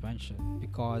lengthy suspension,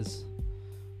 because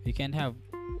you can't have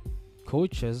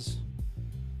coaches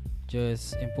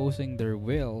just imposing their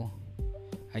will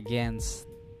against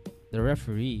the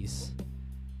referees,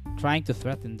 trying to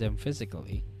threaten them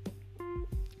physically,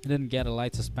 and then get a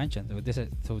light suspension.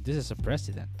 So this is a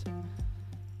precedent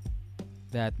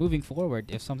that moving forward,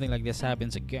 if something like this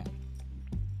happens again,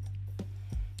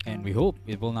 and we hope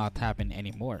it will not happen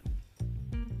anymore,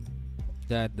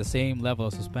 that the same level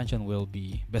of suspension will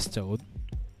be bestowed,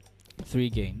 3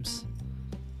 games,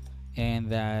 and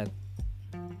that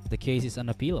the case is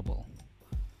unappealable.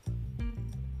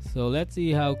 So let's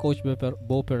see how Coach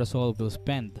Bo Perasol will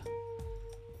spend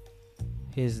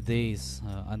his days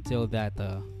until that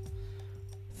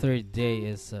 3rd day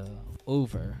is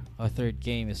over, or 3rd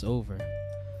game is over.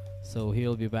 So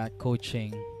he'll be back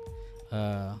coaching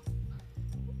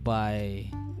by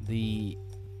the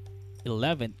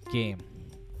 11th game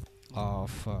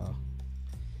of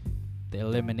the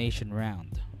elimination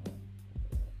round,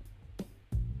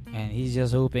 and he's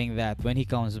just hoping that when he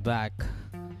comes back,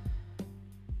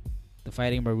 the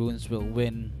Fighting Maroons will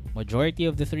win majority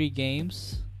of the 3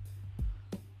 games,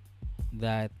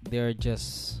 that they're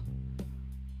just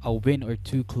a win or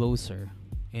 2 closer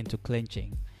into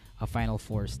clinching a Final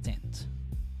Four stint.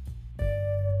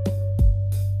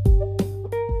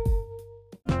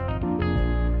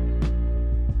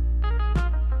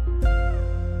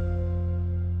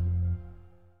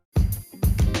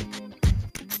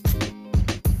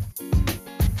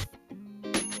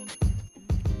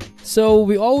 So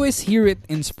we always hear it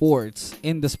in sports,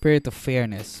 in the spirit of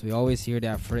fairness. We always hear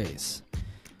that phrase.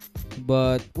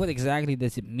 But what exactly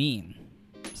does it mean?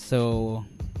 So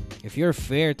if you're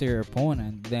fair to your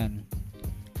opponent, then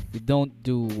you don't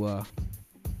do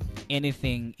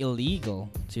anything illegal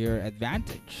to your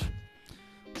advantage.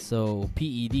 So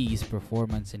PEDs,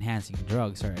 performance enhancing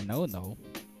drugs, are a no-no.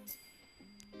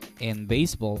 In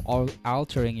baseball,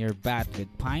 altering your bat with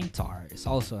pine tar is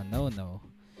also a no-no.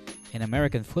 In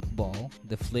American football,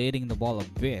 deflating the ball a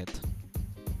bit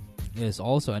is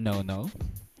also a no-no.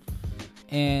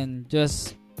 And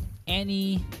just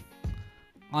any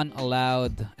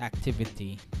unallowed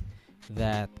activity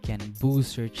that can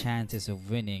boost your chances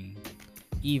of winning,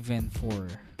 even for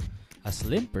a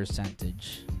slim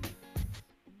percentage,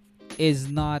 is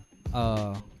not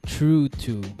true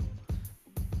to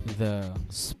the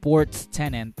sports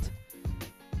tenant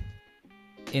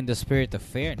in the spirit of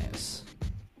fairness.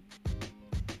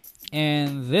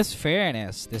 And this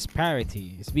fairness, this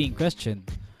parity, is being questioned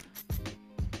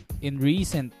in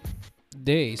recent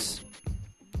days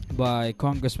by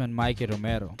Congressman Mikey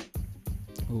Romero,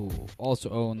 who also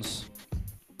owns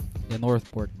the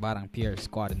Northport Barang Pier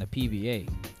squad in the PBA.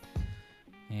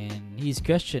 And he's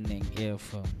questioning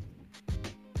if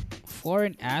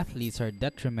foreign athletes are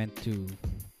detriment to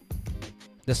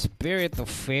the spirit of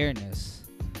fairness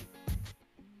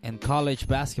in college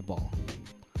basketball.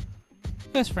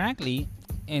 Because frankly,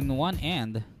 in one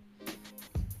end,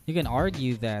 you can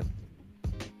argue that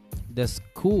the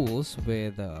schools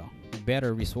with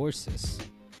better resources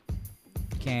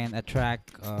can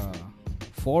attract a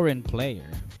foreign player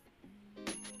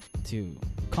to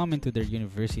come into their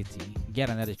university, get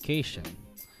an education,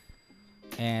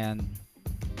 and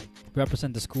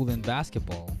represent the school in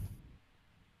basketball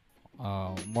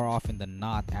more often than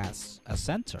not as a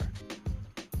center.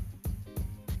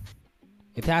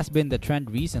 It has been the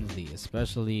trend recently,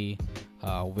 especially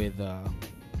with the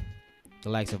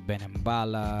likes of Ben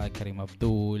Mbala, Karim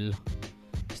Abdul,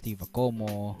 Steve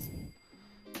Akomo,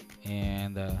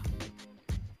 and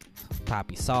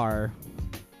Papi Sar.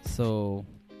 So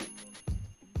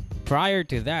prior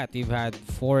to that, you've had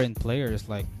foreign players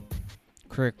like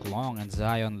Kirk Long and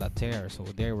Zion Later, so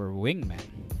they were wingmen,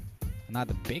 not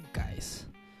the big guys.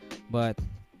 But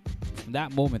from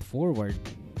that moment forward,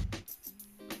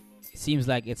 it seems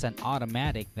like it's an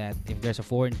automatic that if there's a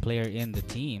foreign player in the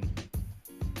team,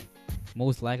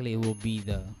 most likely it will be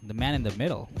the man in the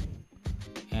middle.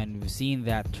 And we've seen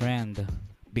that trend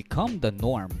become the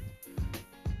norm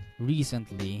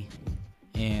recently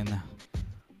in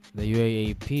the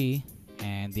UAAP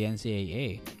and the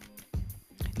NCAA.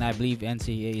 And I believe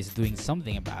NCAA is doing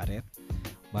something about it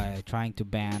by trying to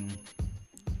ban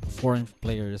foreign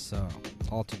players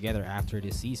altogether after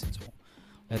this season. So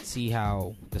let's see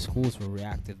how the schools will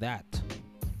react to that.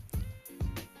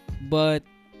 But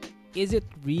is it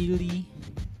really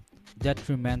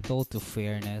detrimental to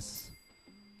fairness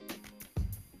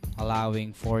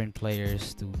allowing foreign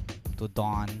players to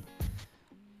don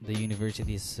the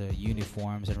university's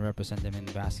uniforms and represent them in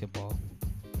basketball?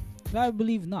 I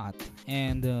believe not.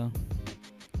 And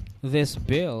this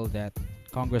bill that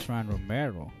Congressman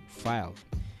Romero filed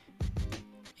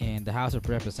in the House of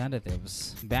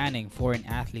Representatives, banning foreign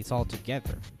athletes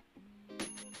altogether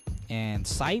and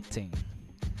citing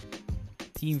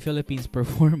Team Philippines'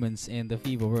 performance in the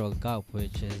FIBA World Cup,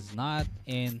 which is not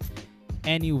in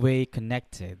any way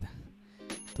connected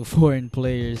to foreign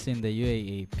players in the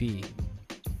UAAP.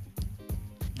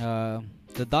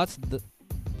 The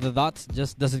dots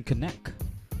just doesn't connect.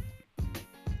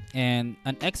 And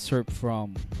an excerpt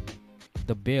from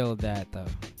the bill that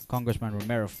Congressman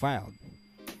Romero filed.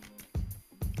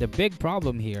 The big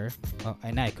problem here,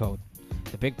 and I quote,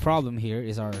 "The big problem here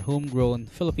is our homegrown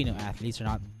Filipino athletes are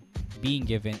not being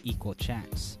given equal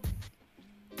chance.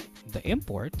 The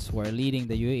imports, who are leading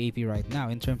the UAAP right now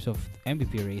in terms of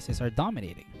MVP races, are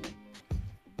dominating.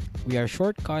 We are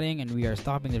shortcutting and we are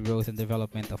stopping the growth and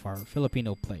development of our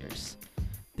Filipino players.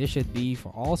 This should be for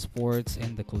all sports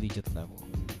in the collegiate level."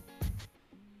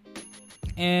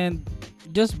 And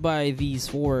just by these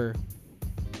four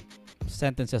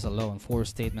sentences alone, four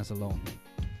statements alone,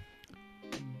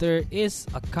 there is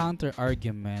a counter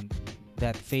argument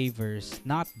that favors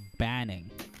not banning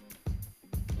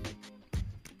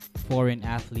foreign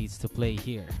athletes to play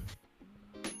here.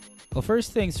 Well,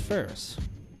 first things first,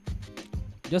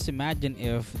 just imagine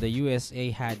if the USA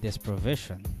had this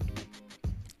provision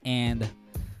and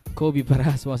Kobe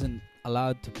Paras wasn't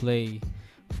allowed to play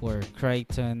for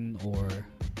Creighton or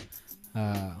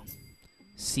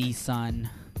CSUN,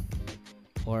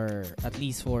 or at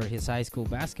least for his high school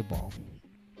basketball.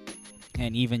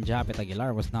 And even Japet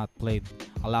Aguilar was not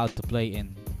allowed to play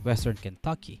in Western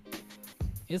Kentucky.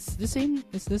 It's the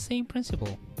same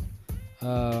principle.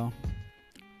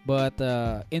 But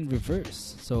in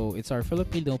reverse. So it's our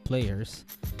Filipino players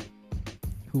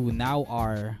who now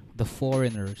are the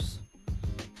foreigners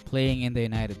playing in the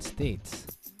United States.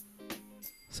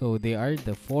 So they are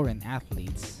the foreign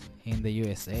athletes in the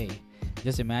USA.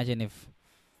 Just imagine if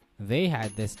they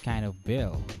had this kind of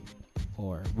bill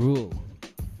or rule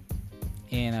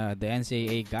in the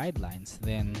NCAA guidelines,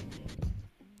 then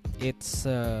it's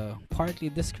partly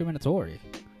discriminatory,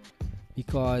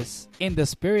 because in the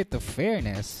spirit of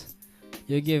fairness,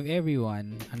 you give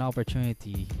everyone an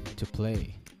opportunity to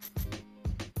play.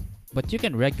 But you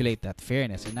can regulate that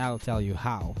fairness, and I'll tell you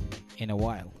how in a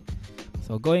while.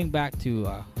 So going back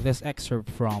to this excerpt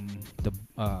from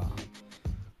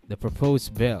the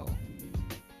proposed bill,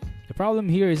 the problem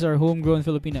here is our homegrown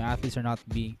Filipino athletes are not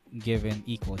being given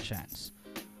equal chance.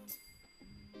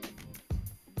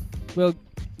 Well,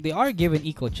 they are given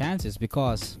equal chances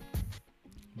because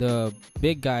the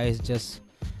big guy is just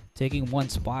taking one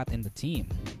spot in the team,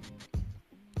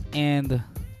 and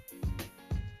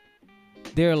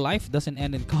their life doesn't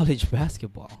end in college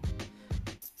basketball.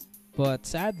 But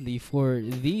sadly, for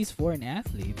these foreign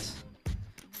athletes,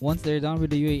 once they're done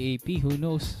with the UAAP, who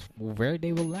knows where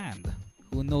they will land?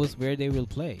 Who knows where they will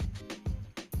play?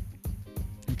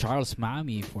 And Charles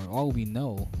Mami, for all we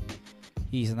know,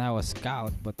 he's now a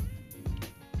scout, but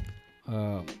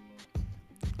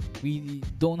we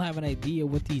don't have an idea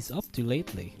what he's up to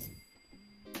lately,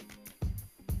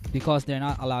 because they're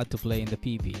not allowed to play in the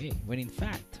PBA, when in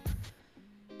fact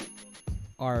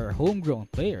our homegrown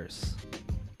players,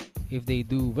 if they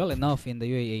do well enough in the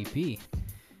UAAP,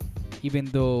 even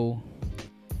though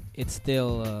it's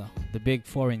still the big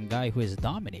foreign guy who is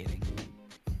dominating,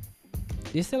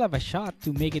 they still have a shot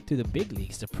to make it to the big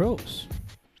leagues, the pros.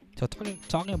 So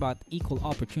talking about equal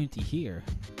opportunity here,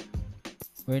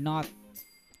 we're not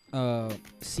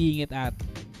seeing it at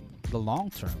the long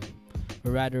term,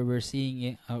 but rather we're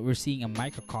seeing a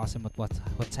microcosm of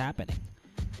what's happening.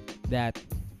 That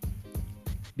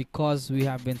because we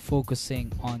have been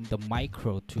focusing on the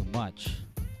micro too much,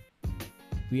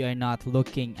 we are not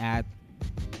looking at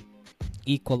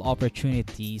equal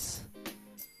opportunities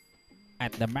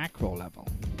at the macro level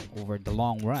over the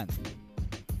long run.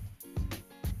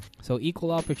 So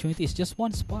equal opportunity is just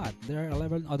one spot. There are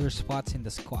 11 other spots in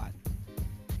the squad.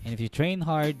 And if you train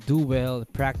hard, do well,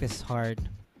 practice hard,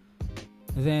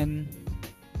 then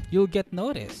you'll get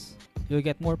noticed. You'll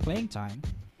get more playing time,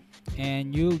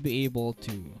 and you'll be able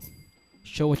to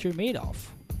show what you're made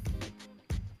of.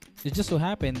 It just so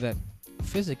happened that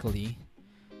physically,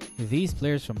 these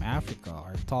players from Africa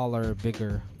are taller,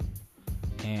 bigger,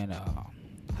 and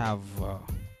have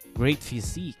great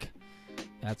physique.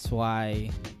 That's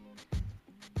why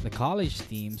the college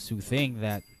teams who think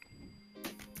that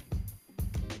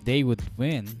they would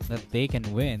win, that they can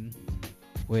win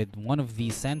with one of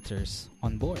these centers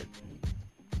on board.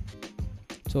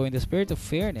 So in the spirit of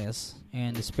fairness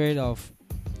and the spirit of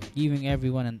giving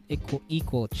everyone an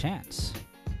equal chance,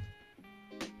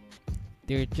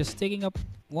 they're just taking up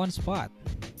one spot,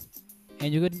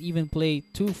 and you couldn't even play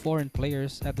two foreign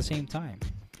players at the same time.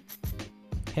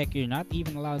 Heck, you're not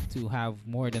even allowed to have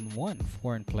more than one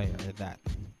foreign player at that.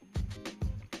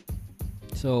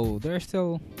 So there are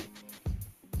still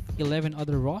 11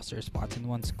 other roster spots in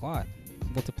one squad.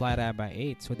 Multiply that by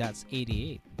 8, so that's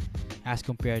 88, as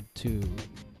compared to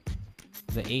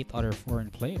the 8 other foreign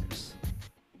players.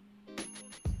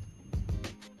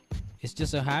 It's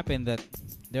just so happened that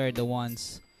they're the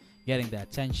ones getting the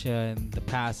attention, the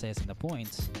passes, and the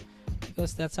points,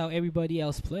 because that's how everybody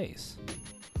else plays.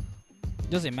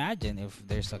 Just imagine if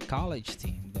there's a college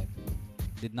team that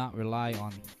did not rely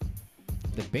on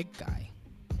the big guy.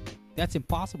 That's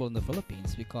impossible in the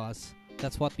Philippines because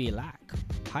that's what we lack,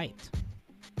 height.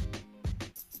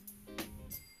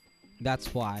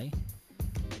 That's why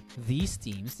these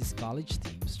teams, these college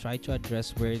teams, try to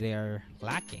address where they are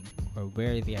lacking or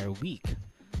where they are weak.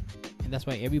 And that's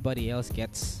why everybody else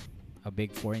gets a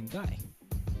big foreign guy.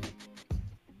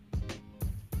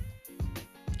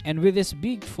 And with these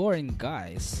big foreign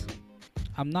guys,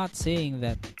 I'm not saying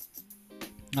that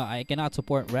I cannot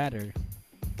support rather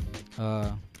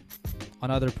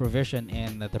another provision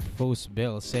in the proposed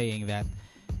bill saying that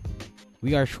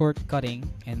we are shortcutting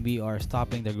and we are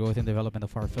stopping the growth and development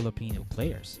of our Filipino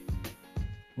players,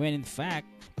 when in fact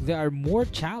they are more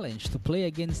challenged to play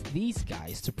against these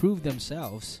guys to prove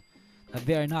themselves that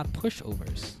they are not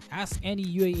pushovers. Ask any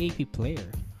UAAP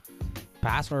player,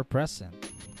 past or present,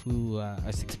 who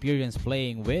has experience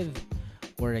playing with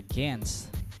or against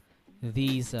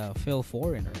these Phil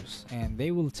foreigners, and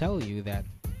they will tell you that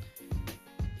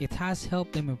it has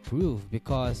helped them improve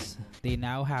because they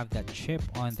now have that chip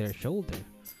on their shoulder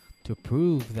to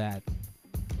prove that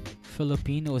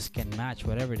Filipinos can match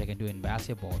whatever they can do in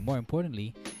basketball. And more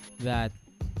importantly, that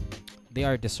they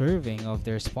are deserving of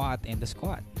their spot in the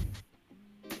squad.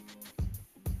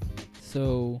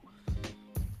 So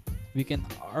we can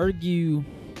argue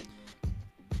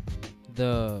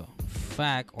the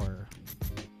fact or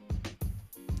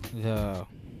the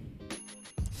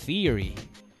theory,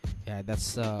 yeah,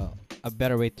 that's a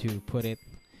better way to put it,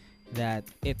 that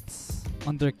it's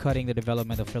undercutting the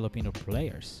development of Filipino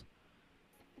players.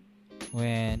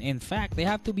 When in fact they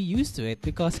have to be used to it,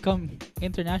 because come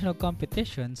international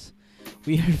competitions,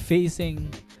 we are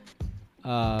facing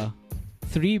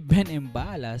three Ben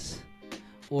Imbalas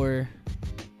or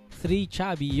three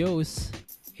Chabi Yos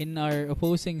in our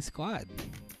opposing squad.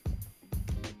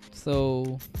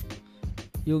 So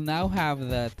you'll now have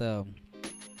that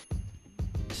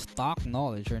stock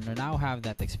knowledge, or now have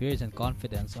that experience and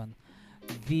confidence on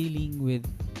dealing with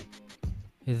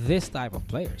this type of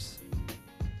players.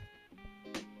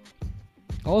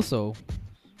 Also,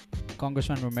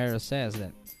 Congressman Romero says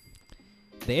that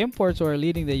the imports who are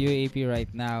leading the UAAP right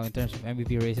now in terms of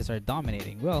MVP races are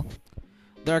dominating. Well,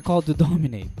 they're called to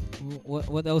dominate.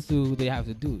 What else do they have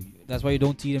to do? That's why you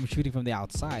don't see them shooting from the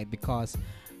outside, because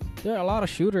there are a lot of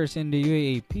shooters in the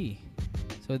UAAP.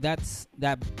 So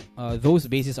those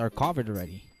bases are covered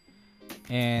already,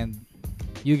 and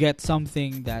you get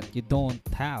something that you don't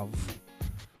have,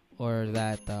 or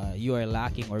that you are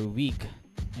lacking or weak.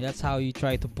 And that's how you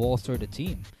try to bolster the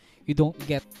team. You don't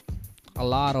get a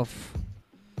lot of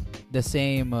the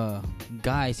same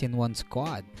guys in one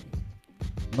squad.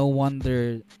 No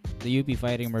wonder the UP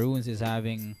Fighting Maroons is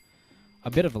having a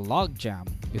bit of a logjam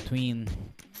between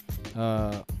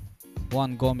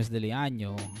Juan Gomez de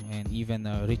Leaño and even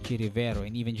Richie Rivero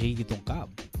and even JD Tongcab.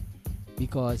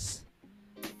 Because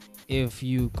if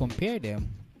you compare them,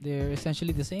 they're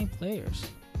essentially the same players.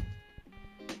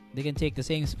 They can take the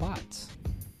same spots.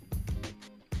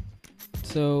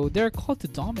 So they're called to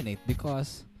dominate,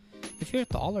 because if you're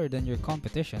taller than your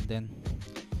competition, then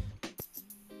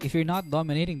if you're not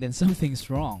dominating, then something's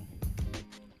wrong.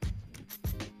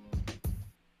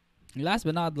 Last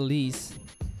but not the least,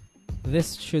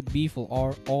 this should be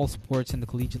for all sports in the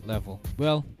collegiate level.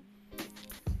 Well,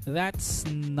 that's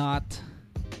not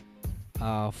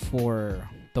for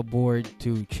the board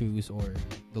to choose or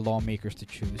the lawmakers to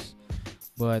choose,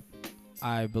 but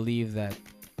I believe that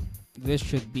this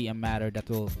should be a matter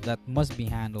that must be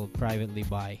handled privately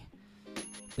by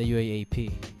the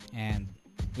UAAP and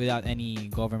without any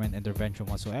government intervention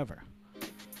whatsoever.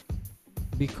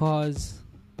 Because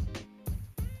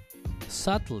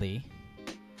subtly,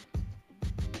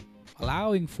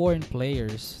 allowing foreign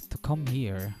players to come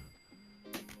here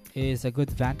is a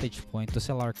good vantage point to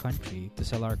sell our country, to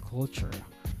sell our culture,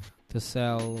 to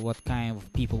sell what kind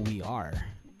of people we are,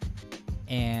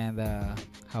 and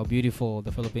how beautiful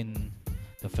the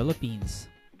Philippines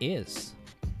is.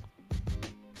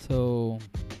 So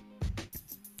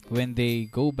when they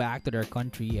go back to their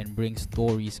country and bring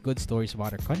good stories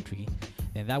about our country,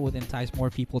 then that would entice more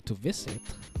people to visit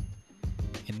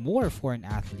and more foreign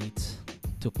athletes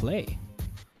to play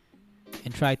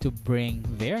and try to bring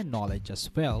their knowledge as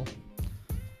well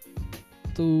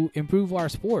to improve our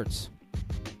sports.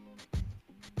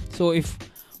 So if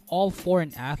all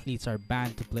foreign athletes are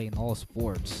banned to play in all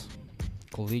sports,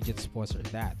 collegiate sports or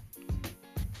that,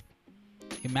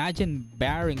 imagine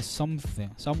barring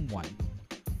someone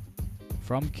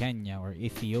from Kenya or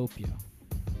Ethiopia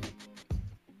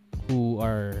who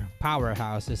are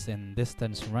powerhouses in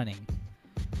distance running,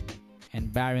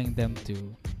 and barring them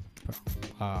to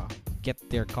get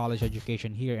their college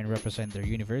education here and represent their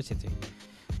university.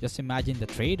 Just imagine the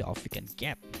trade-off you can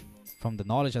get from the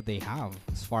knowledge that they have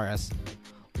as far as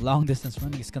long distance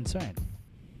running is concerned.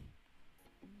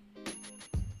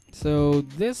 So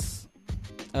this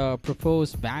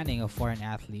proposed banning of foreign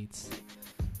athletes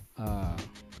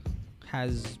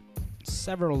has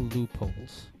several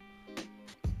loopholes.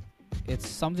 It's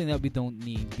something that we don't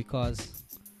need, because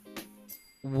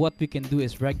what we can do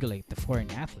is regulate the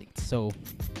foreign athletes. So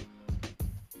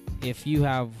if you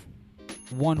have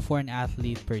one foreign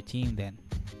athlete per team, then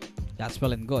that's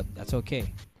well and good. That's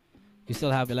okay. You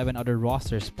still have 11 other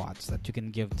roster spots that you can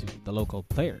give to the local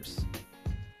players.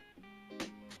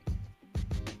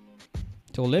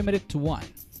 So limit it to one.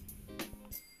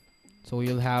 So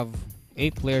you'll have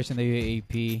 8 players in the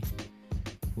UAAP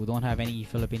who don't have any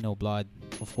Filipino blood.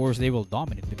 Of course, they will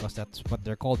dominate because that's what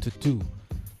they're called to do.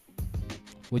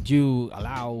 Would you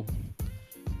allow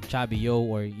Chabio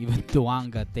or even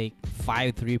Tuanga take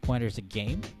 5 3-pointers a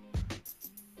game?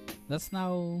 That's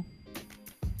not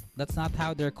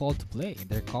how they're called to play.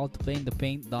 They're called to play in the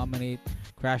paint, dominate,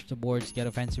 crash the boards, get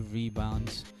offensive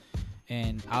rebounds,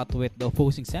 and outwit the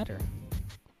opposing center.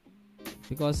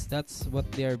 Because that's what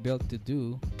they're built to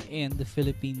do in the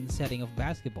Philippine setting of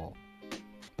basketball.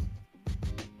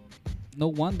 No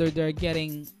wonder they're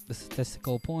getting the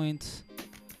statistical points,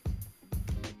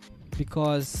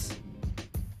 because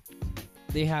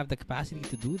they have the capacity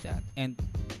to do that. And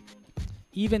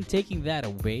even taking that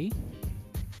away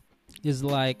is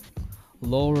like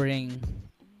lowering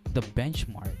the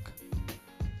benchmark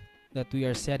that we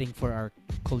are setting for our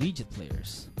collegiate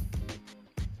players.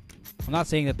 I'm not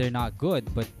saying that they're not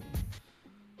good, but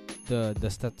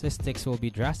the statistics will be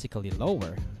drastically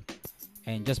lower.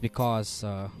 And just because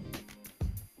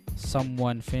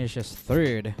someone finishes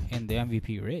third in the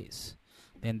MVP race,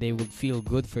 then they would feel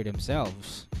good for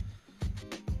themselves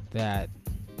that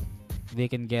they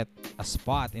can get a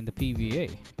spot in the PBA.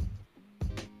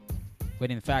 When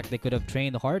in fact they could have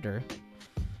trained harder,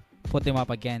 put them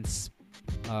up against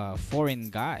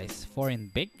foreign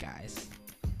big guys,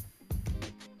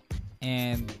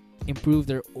 and improve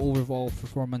their overall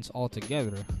performance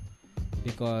altogether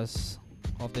because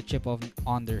of the chip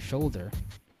on their shoulder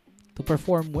to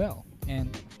perform well and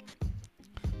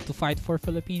to fight for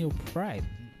Filipino pride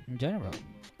in general.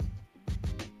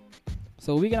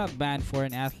 So we cannot ban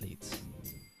foreign athletes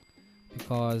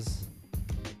because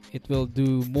it will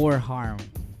do more harm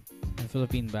in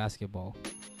Philippine basketball.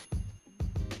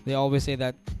 They always say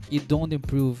that you don't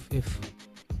improve if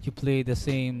you play the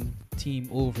same team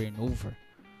over and over,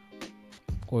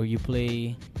 or you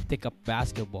play pick-up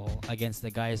basketball against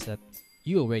the guys that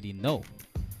you already know,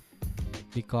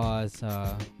 because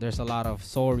there's a lot of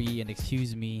sorry and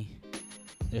excuse me.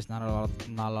 There's not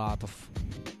a lot of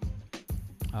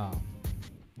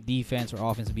defense or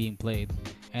offense being played,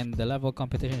 and the level of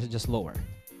competition is just lower.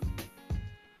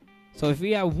 So if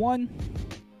we have one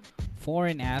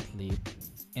foreign athlete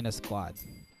in a squad,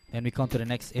 then we come to the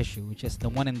next issue, which is the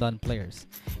one and done players.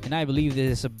 And I believe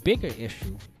this is a bigger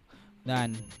issue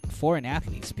than foreign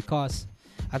athletes, because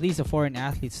at least the foreign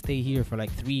athletes stay here for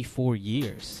like 3-4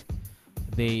 years.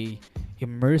 They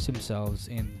immerse themselves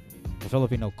in the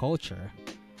Filipino culture.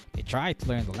 They try to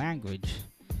learn the language,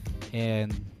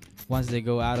 and once they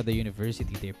go out of the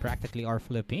university, they practically are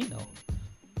Filipino.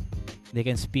 They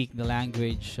can speak the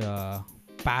language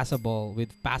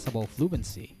with passable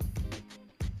fluency.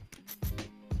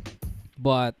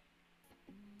 But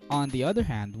on the other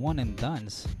hand, one and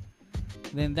dones,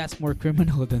 then that's more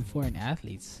criminal than foreign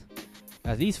athletes.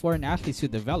 As these foreign athletes who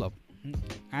develop,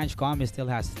 Ange Gomez still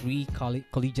has 3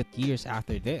 collegiate years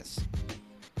after this,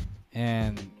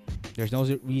 and there's no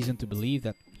reason to believe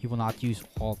that he will not use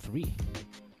all 3.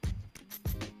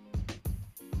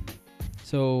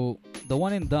 So the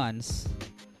one and dones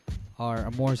are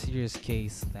a more serious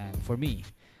case than, for me,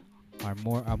 are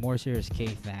a more serious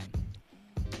case than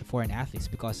the foreign athletes,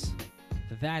 because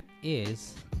that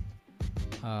is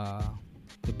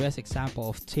the best example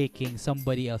of taking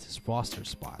somebody else's roster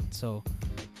spot. So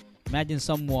imagine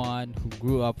someone who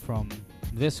grew up from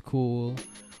this school,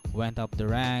 went up the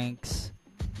ranks,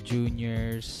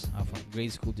 juniors, from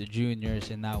grade school to juniors,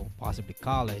 and now possibly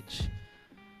college,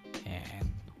 and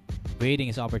waiting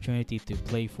his opportunity to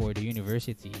play for the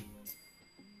university,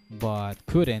 but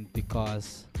couldn't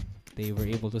because they were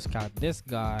able to scout this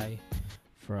guy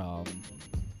from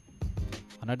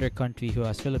another country who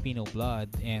has Filipino blood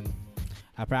and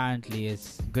apparently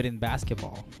is good in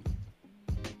basketball.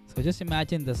 So just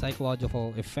imagine the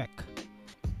psychological effect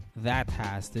that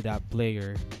has to that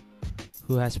player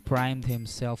who has primed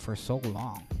himself for so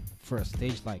long for a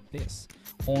stage like this,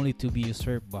 only to be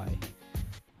usurped by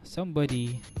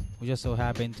somebody who just so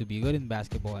happened to be good in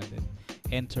basketball and then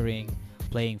entering,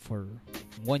 playing for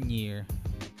 1 year,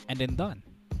 and then done.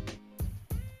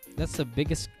 That's a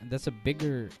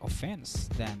bigger offense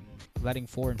than letting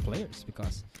foreign players,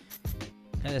 because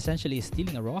that essentially is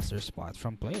stealing a roster spot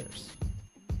from players.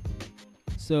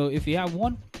 So if you have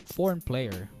one foreign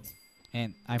player,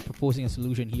 and I'm proposing a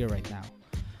solution here right now,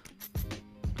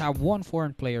 have one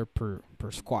foreign player per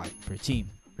squad, per team,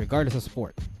 regardless of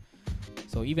sport.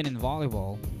 So even in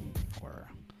volleyball or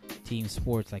team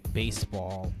sports like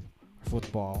baseball or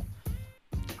football,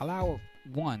 allow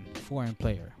one foreign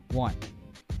player, one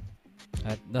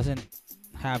that doesn't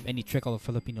have any trickle of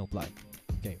Filipino blood.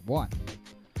 Okay, one.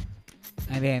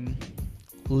 And then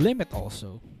limit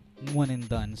also one and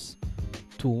dones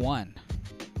to 1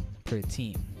 per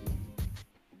team.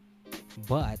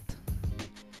 But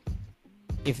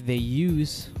if they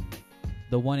use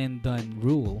the one and done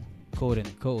rule, quote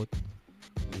unquote,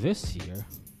 this year,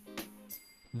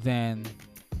 then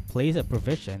place a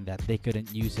provision that they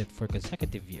couldn't use it for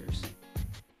consecutive years.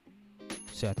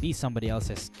 So at least somebody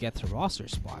else gets a roster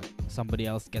spot, somebody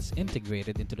else gets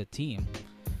integrated into the team,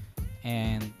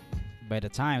 and by the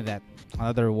time that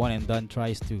another one and done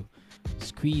tries to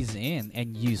squeeze in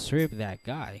and usurp that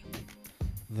guy,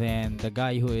 then the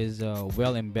guy who is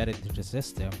well embedded into the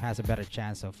system has a better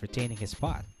chance of retaining his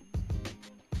spot.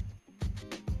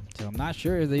 I'm not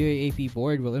sure if the UAAP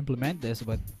board will implement this,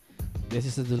 but this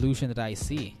is the solution that I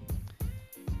see.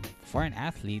 Foreign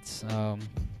athletes,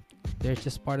 they're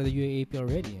just part of the UAAP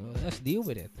already. Well, let's deal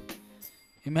with it.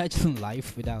 Imagine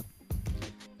life without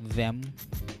them.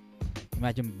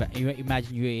 Imagine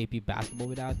UAAP basketball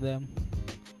without them.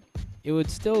 It would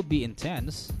still be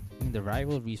intense. I mean, the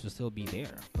rivalries would still be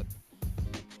there, but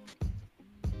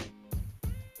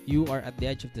you are at the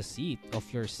edge of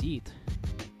your seat,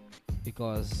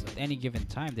 because at any given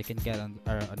time they can get an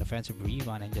offensive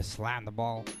rebound and just slam the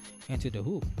ball into the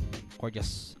hoop, or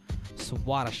just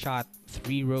swat a shot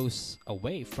 3 rows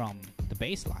away from the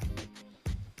baseline.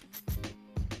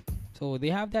 So they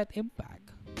have that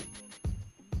impact,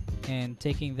 and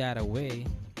taking that away,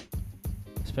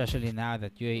 especially now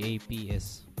that UAAP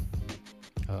is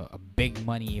a big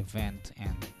money event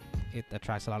and it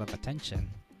attracts a lot of attention,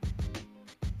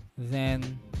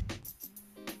 then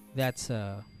that's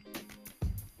a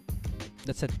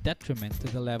detriment to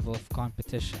the level of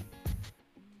competition.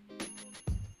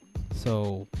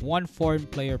 So 1 foreign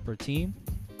player per team,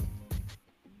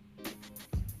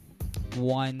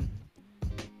 one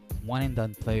and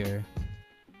done player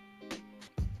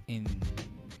in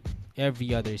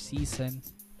every other season,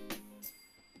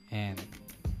 and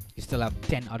you still have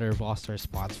 10 other roster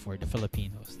spots for the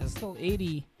Filipinos. There's still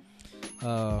 80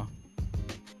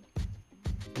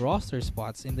 roster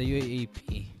spots in the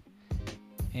UAAP,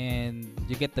 and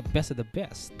you get the best of the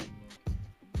best.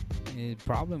 The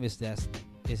problem is that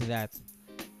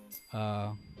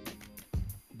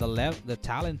the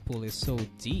talent pool is so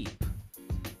deep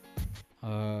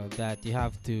that you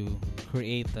have to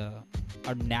create a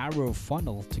narrow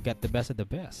funnel to get the best of the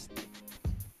best.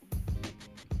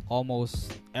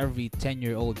 Almost every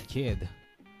 10-year-old kid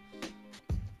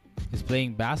is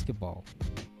playing basketball,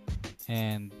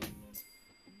 and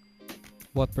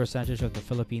what percentage of the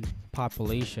Philippine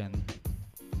population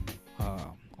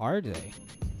are they?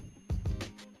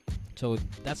 So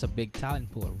that's a big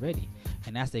talent pool already.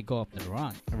 And as they go up the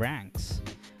ranks,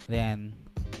 then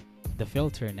the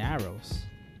filter narrows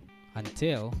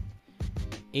until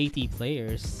 80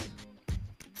 players,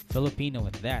 Filipino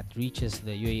at that, reaches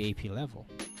the UAAP level.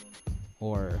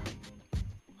 Or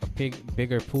a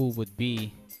bigger pool would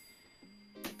be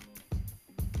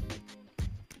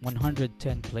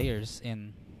 110 players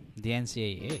in the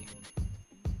NCAA.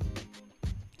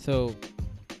 So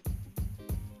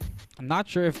I'm not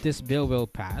sure if this bill will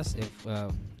pass, if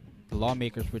the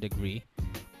lawmakers would agree,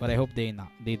 but I hope they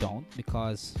don't,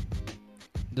 because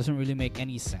it doesn't really make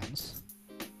any sense.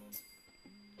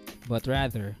 But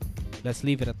rather, let's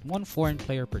leave it at 1 foreign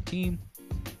player per team,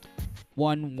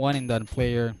 one and done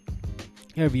player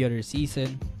every other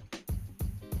season,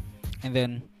 and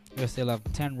then we still have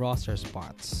 10 roster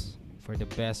spots for the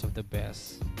best of the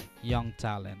best young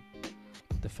talent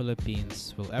the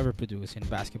Philippines will ever produce in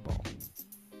basketball.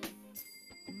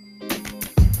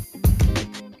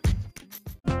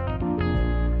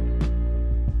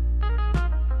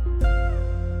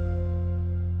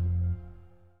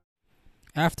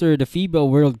 After the FIBA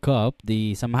World Cup,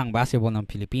 the Samahang Basketball ng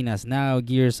Pilipinas now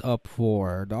gears up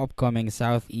for the upcoming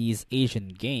Southeast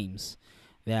Asian Games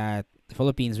that the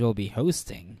Philippines will be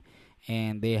hosting.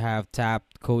 And they have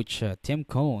tapped Coach Tim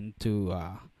Cone to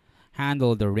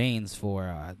handle the reins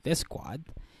for this squad.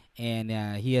 And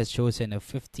he has chosen a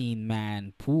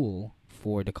 15-man pool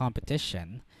for the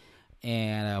competition.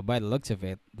 And by the looks of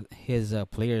it, his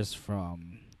players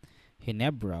from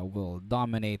Ginebra will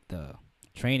dominate the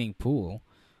training pool.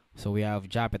 So we have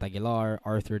Japet Aguilar,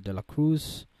 Arthur De La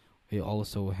Cruz. We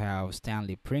also have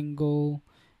Stanley Pringle,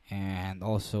 and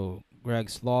also Greg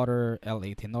Slaughter,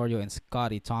 L.A. Tenorio, and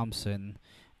Scotty Thompson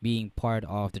being part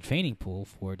of the training pool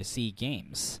for the SEA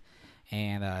Games.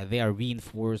 And they are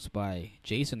reinforced by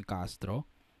Jason Castro,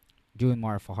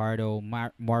 Junmar Fajardo,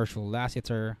 Marshall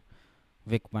Lassiter,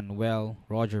 Vic Manuel,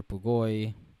 Roger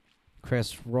Pugoy,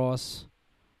 Chris Ross,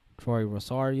 Troy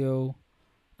Rosario,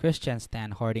 Christian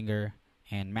Stan Hardinger,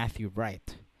 and Matthew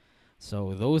Wright.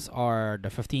 So those are the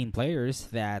 15 players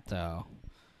that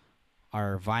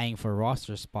are vying for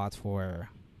roster spots for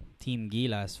Team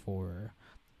Gilas for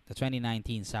the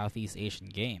 2019 Southeast Asian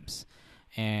Games.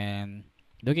 And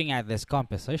looking at this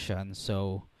composition,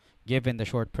 so given the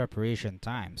short preparation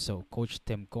time, so Coach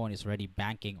Tim Cone is already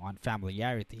banking on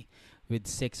familiarity with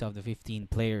 6 of the 15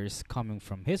 players coming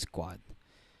from his squad.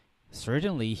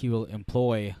 Certainly, he will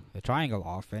employ the triangle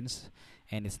offense,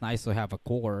 and it's nice to have a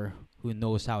core who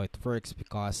knows how it works,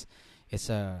 because it's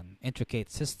an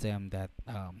intricate system that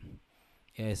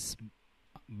is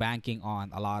banking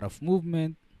on a lot of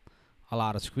movement, a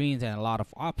lot of screens, and a lot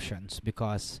of options.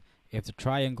 Because if the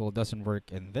triangle doesn't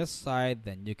work in this side,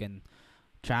 then you can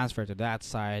transfer to that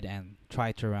side and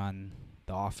try to run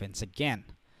the offense again.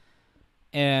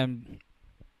 And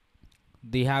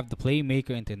they have the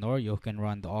playmaker in Tenorio who can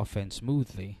run the offense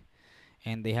smoothly,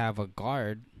 and they have a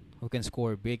guard who can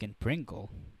score big in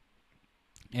Pringle,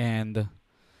 and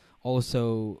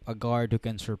also a guard who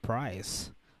can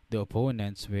surprise the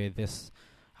opponents with this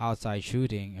outside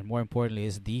shooting, and more importantly,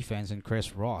 his defense and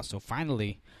Chris Ross. So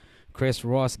finally, Chris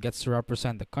Ross gets to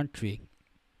represent the country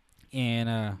in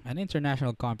an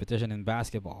international competition in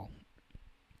basketball.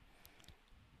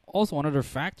 Also, another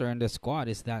factor in this squad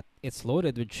is that it's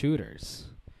loaded with shooters.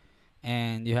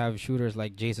 And you have shooters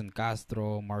like Jason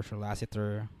Castro, Marshall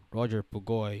Lassiter, Roger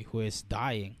Pugoy, who is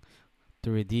dying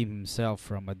to redeem himself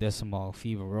from a dismal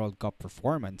FIBA World Cup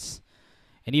performance.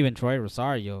 And even Troy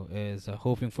Rosario is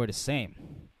hoping for the same.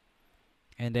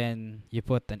 And then you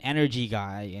put an energy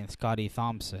guy in Scotty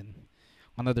Thompson,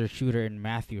 another shooter in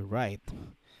Matthew Wright.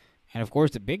 And of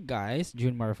course, the big guys,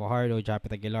 Junmar Fajardo,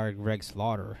 Japet Aguilar, Greg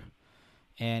Slaughter.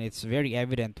 And it's very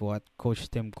evident what Coach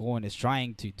Tim Cohen is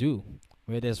trying to do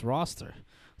with his roster.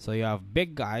 So you have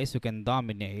big guys who can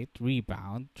dominate,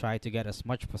 rebound, try to get as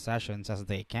much possessions as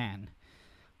they can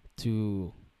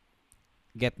to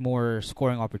get more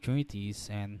scoring opportunities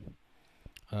and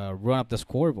run up the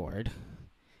scoreboard.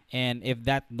 And if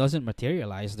that doesn't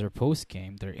materialize, their post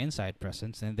game, their inside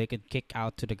presence, then they can kick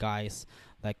out to the guys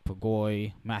like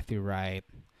Pagoy, Matthew Wright,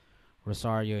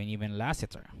 Rosario, and even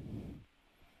Lassiter.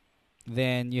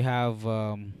 Then you have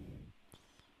an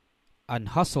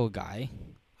hustle guy,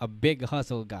 a big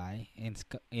hustle guy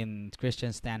in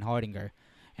Christian Stan Hardinger,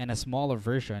 and a smaller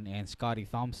version in Scotty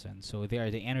Thompson. So they are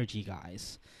the energy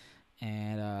guys.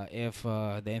 And if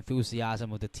the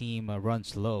enthusiasm of the team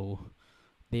runs low,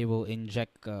 they will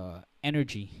inject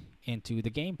energy into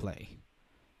the gameplay.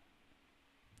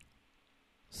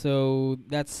 So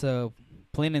that's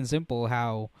plain and simple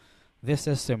how this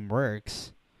system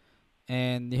works.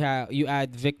 And you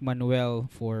add Vic Manuel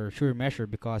for sure measure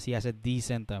because he has a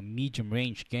decent medium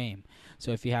range game.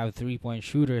 So if you have 3-point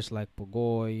shooters like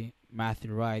Pugoy,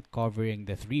 Matthew Wright covering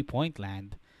the 3-point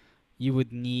land, you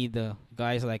would need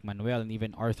guys like Manuel and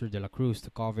even Arthur De La Cruz to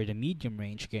cover the medium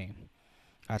range game.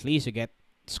 At least you get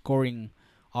scoring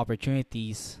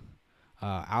opportunities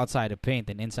outside the paint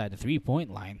and inside the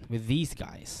 3-point line with these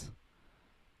guys.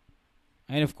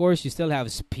 And of course, you still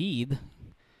have speed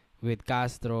with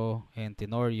Castro and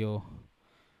Tenorio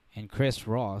and Chris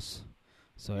Ross.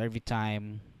 So every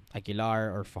time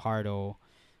Aguilar or Fajardo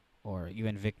or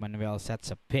even Vic Manuel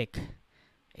sets a pick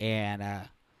and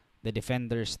the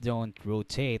defenders don't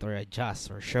rotate or adjust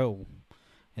or show,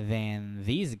 then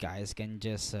these guys can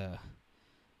just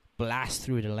blast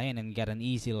through the lane and get an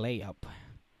easy layup.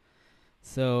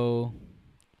 So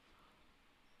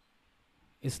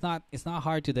it's not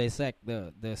hard to dissect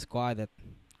the squad that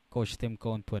Coach Tim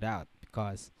Cohn put out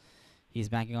because he's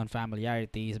banking on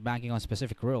familiarity. He's banking on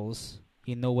specific roles.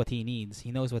 He knows what he needs.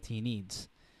 He knows what he needs,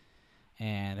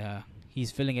 and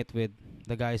he's filling it with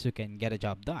the guys who can get a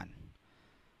job done.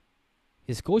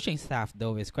 His coaching staff,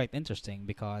 though, is quite interesting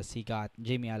because he got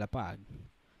Jamie Alapag,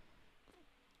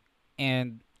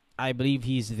 and I believe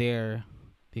he's there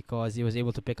because he was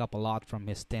able to pick up a lot from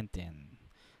his stint in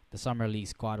the Summer League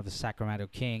squad of the Sacramento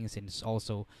Kings, and is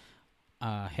also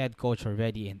head coach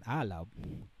already in Alab.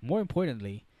 More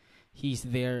importantly, he's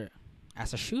there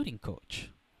as a shooting coach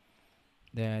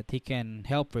that he can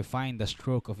help refine the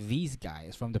stroke of these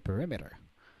guys from the perimeter.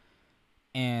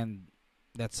 And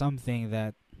that's something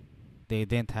that they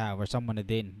didn't have, or someone that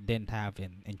didn't have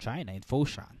in China, in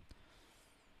Foshan.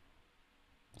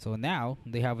 So now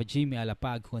they have a Jimmy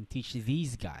Alapag who can teach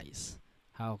these guys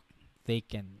how they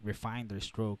can refine their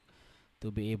stroke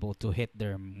to be able to hit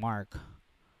their mark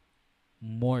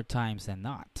more times than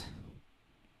not.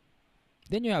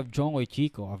 Then you have John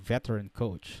Chico, a veteran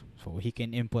coach. So he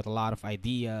can input a lot of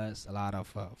ideas, a lot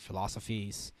of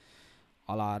philosophies,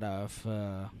 a lot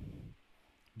of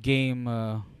game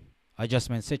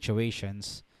adjustment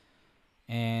situations.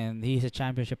 And he's a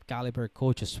championship caliber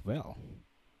coach as well.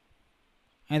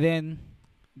 And then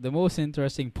the most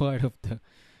interesting part of the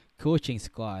coaching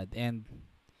squad, and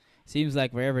seems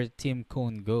like wherever Tim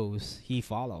Cohn goes, he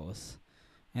follows.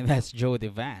 And that's Joe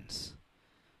DeVance.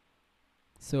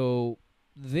 So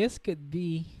this could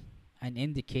be an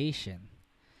indication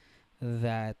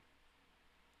that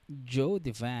Joe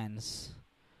DeVance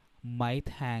might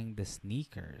hang his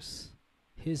sneakers,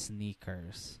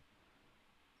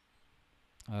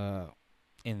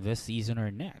 in this season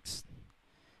or next.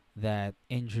 That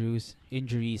injuries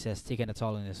has taken a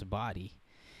toll on his body,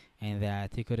 and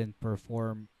that he couldn't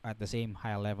perform at the same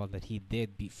high level that he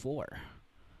did before.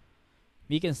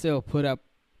 He can still put up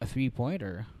a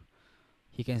 3-pointer.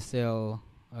 he can still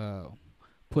uh,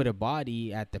 put a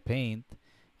body at the paint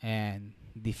and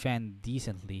defend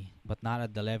decently, but not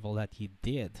at the level that he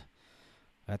did,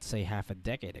 let's say, half a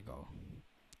decade ago.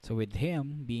 So with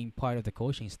him being part of the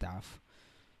coaching staff,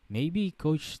 maybe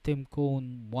Coach Tim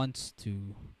Cohn wants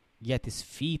to get his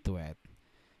feet wet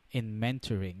in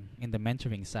the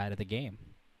mentoring side of the game.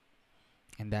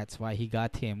 And that's why he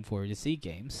got him for the SEA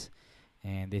Games.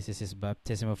 And this is his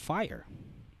baptism of fire.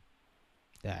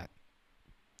 That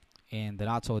in the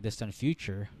not so distant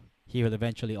future, he will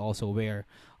eventually also wear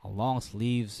a long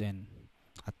sleeves and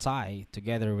a tie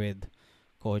together with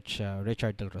Coach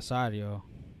Richard Del Rosario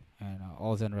and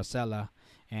Ozan Rosella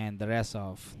and the rest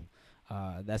of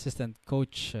the assistant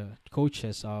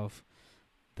coaches of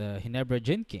the Ginebra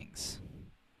Gin Kings.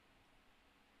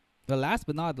 The last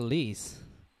but not the least,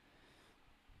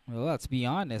 well, let's be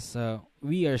honest,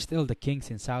 we are still the kings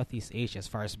in Southeast Asia as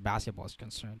far as basketball is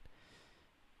concerned.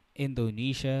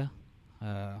 Indonesia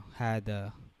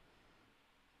had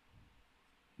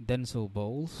Denzel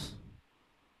Bowles,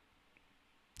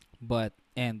 but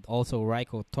and also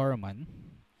Raiko Torman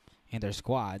in their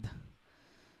squad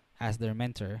as their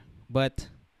mentor, but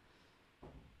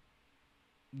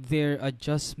their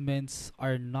adjustments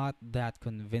are not that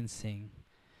convincing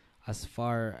as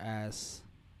far as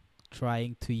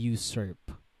trying to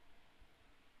usurp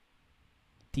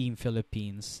Team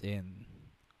Philippines in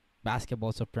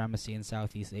basketball supremacy in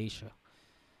Southeast Asia.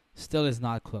 Still is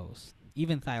not close.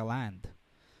 Even Thailand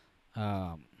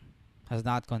has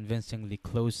not convincingly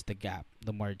closed the gap,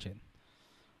 the margin.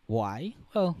 Why?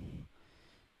 Well,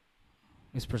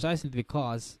 it's precisely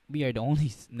because we are the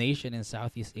only nation in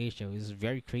Southeast Asia who is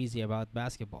very crazy about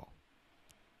basketball.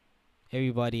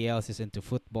 Everybody else is into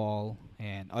football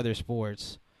and other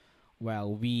sports,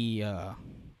 while we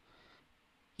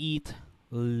eat,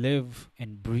 live,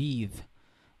 and breathe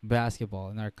basketball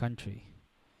in our country.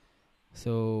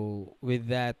 So with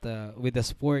that, with the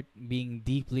sport being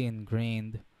deeply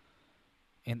ingrained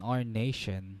in our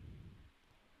nation,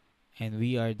 and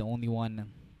we are the only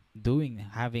one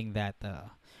having that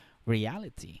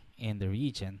reality in the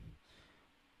region,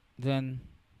 then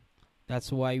that's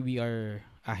why we are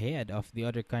ahead of the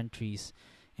other countries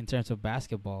in terms of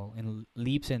basketball in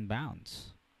leaps and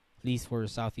bounds, at least for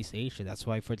Southeast Asia. That's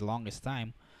why for the longest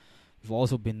time we've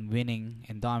also been winning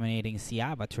and dominating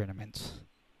SIABA tournaments,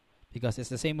 because it's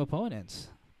the same opponents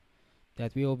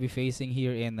that we will be facing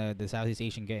here in the Southeast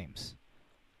Asian Games.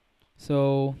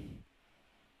 So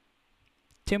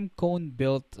Tim Cohn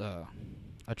built a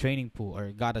training pool,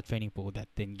 or got a training pool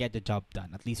that didn't get the job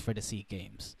done, at least for the SEA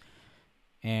Games.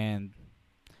 And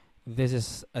this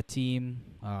is a team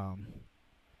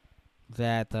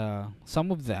that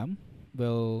some of them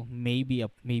will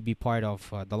maybe part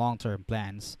of the long-term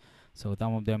plans. So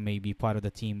some of them may be part of the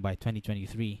team by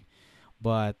 2023.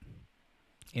 But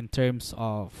in terms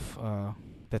of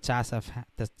the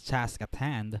task at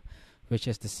hand, which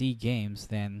is the SEA Games,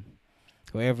 then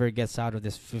whoever gets out of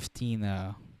this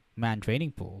 15 man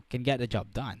training pool can get the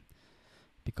job done,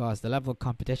 because the level of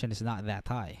competition is not that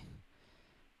high.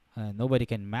 Nobody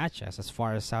can match us as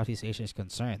far as Southeast Asia is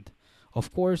concerned.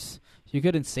 Of course, you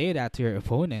couldn't say that to your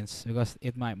opponents because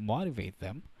it might motivate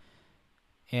them,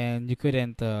 and you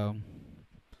couldn't. The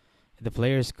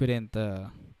players couldn't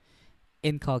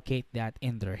inculcate that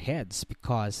in their heads,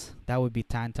 because that would be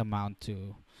tantamount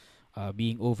to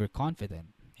being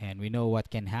overconfident, and we know what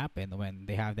can happen when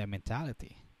they have that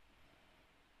mentality.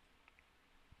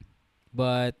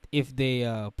 But if they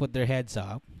put their heads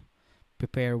up,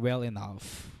 prepare well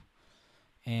enough,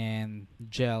 and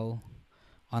gel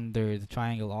under the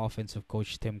triangle offense of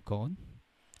Coach Tim Cohn,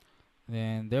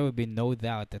 then there will be no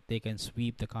doubt that they can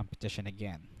sweep the competition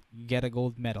again, get a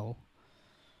gold medal,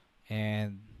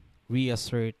 and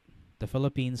reassert the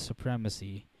Philippines'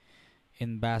 supremacy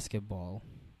in basketball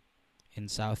in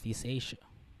Southeast Asia.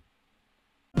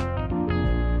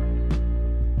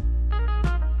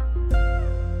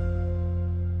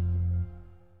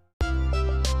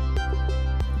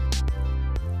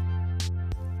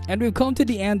 And we've come to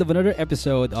the end of another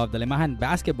episode of the Limahan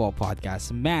Basketball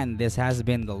Podcast. Man, this has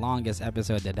been the longest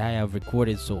episode that I have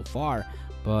recorded so far,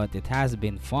 but it has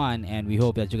been fun, and we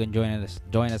hope that you can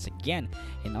join us again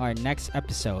in our next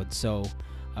episode. So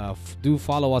do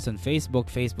follow us on Facebook,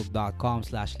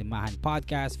 facebook.com/Limahan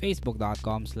Podcast,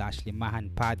 facebook.com/Limahan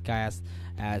Podcast,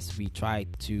 as we try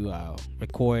to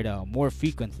record more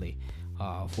frequently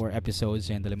for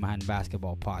episodes in the Limahan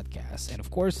Basketball Podcast. And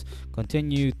of course,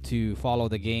 continue to follow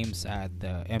the games at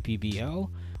the MPBL,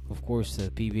 of course the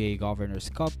PBA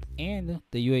Governors Cup, and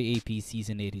the UAAP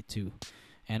Season 82.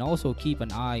 And also keep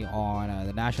an eye on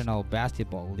the National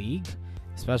Basketball League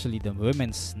especially the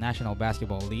Women's National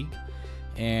Basketball League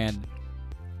and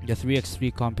the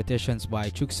 3x3 competitions by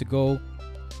Chuxigo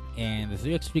and the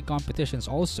 3x3 competitions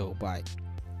also by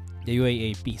the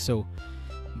UAAP. So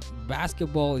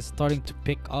basketball is starting to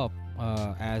pick up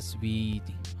as we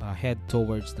head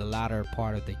towards the latter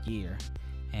part of the year,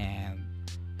 and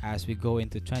as we go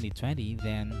into 2020,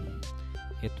 then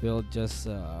it will just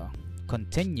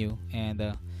continue,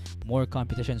 and more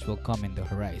competitions will come in the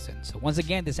horizon. So once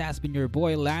again, this has been your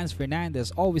boy Lance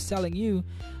Fernandez, always telling you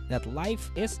that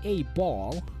life is a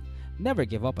ball. Never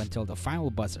give up until the final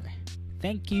buzzer.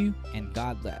 Thank you and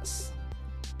God bless.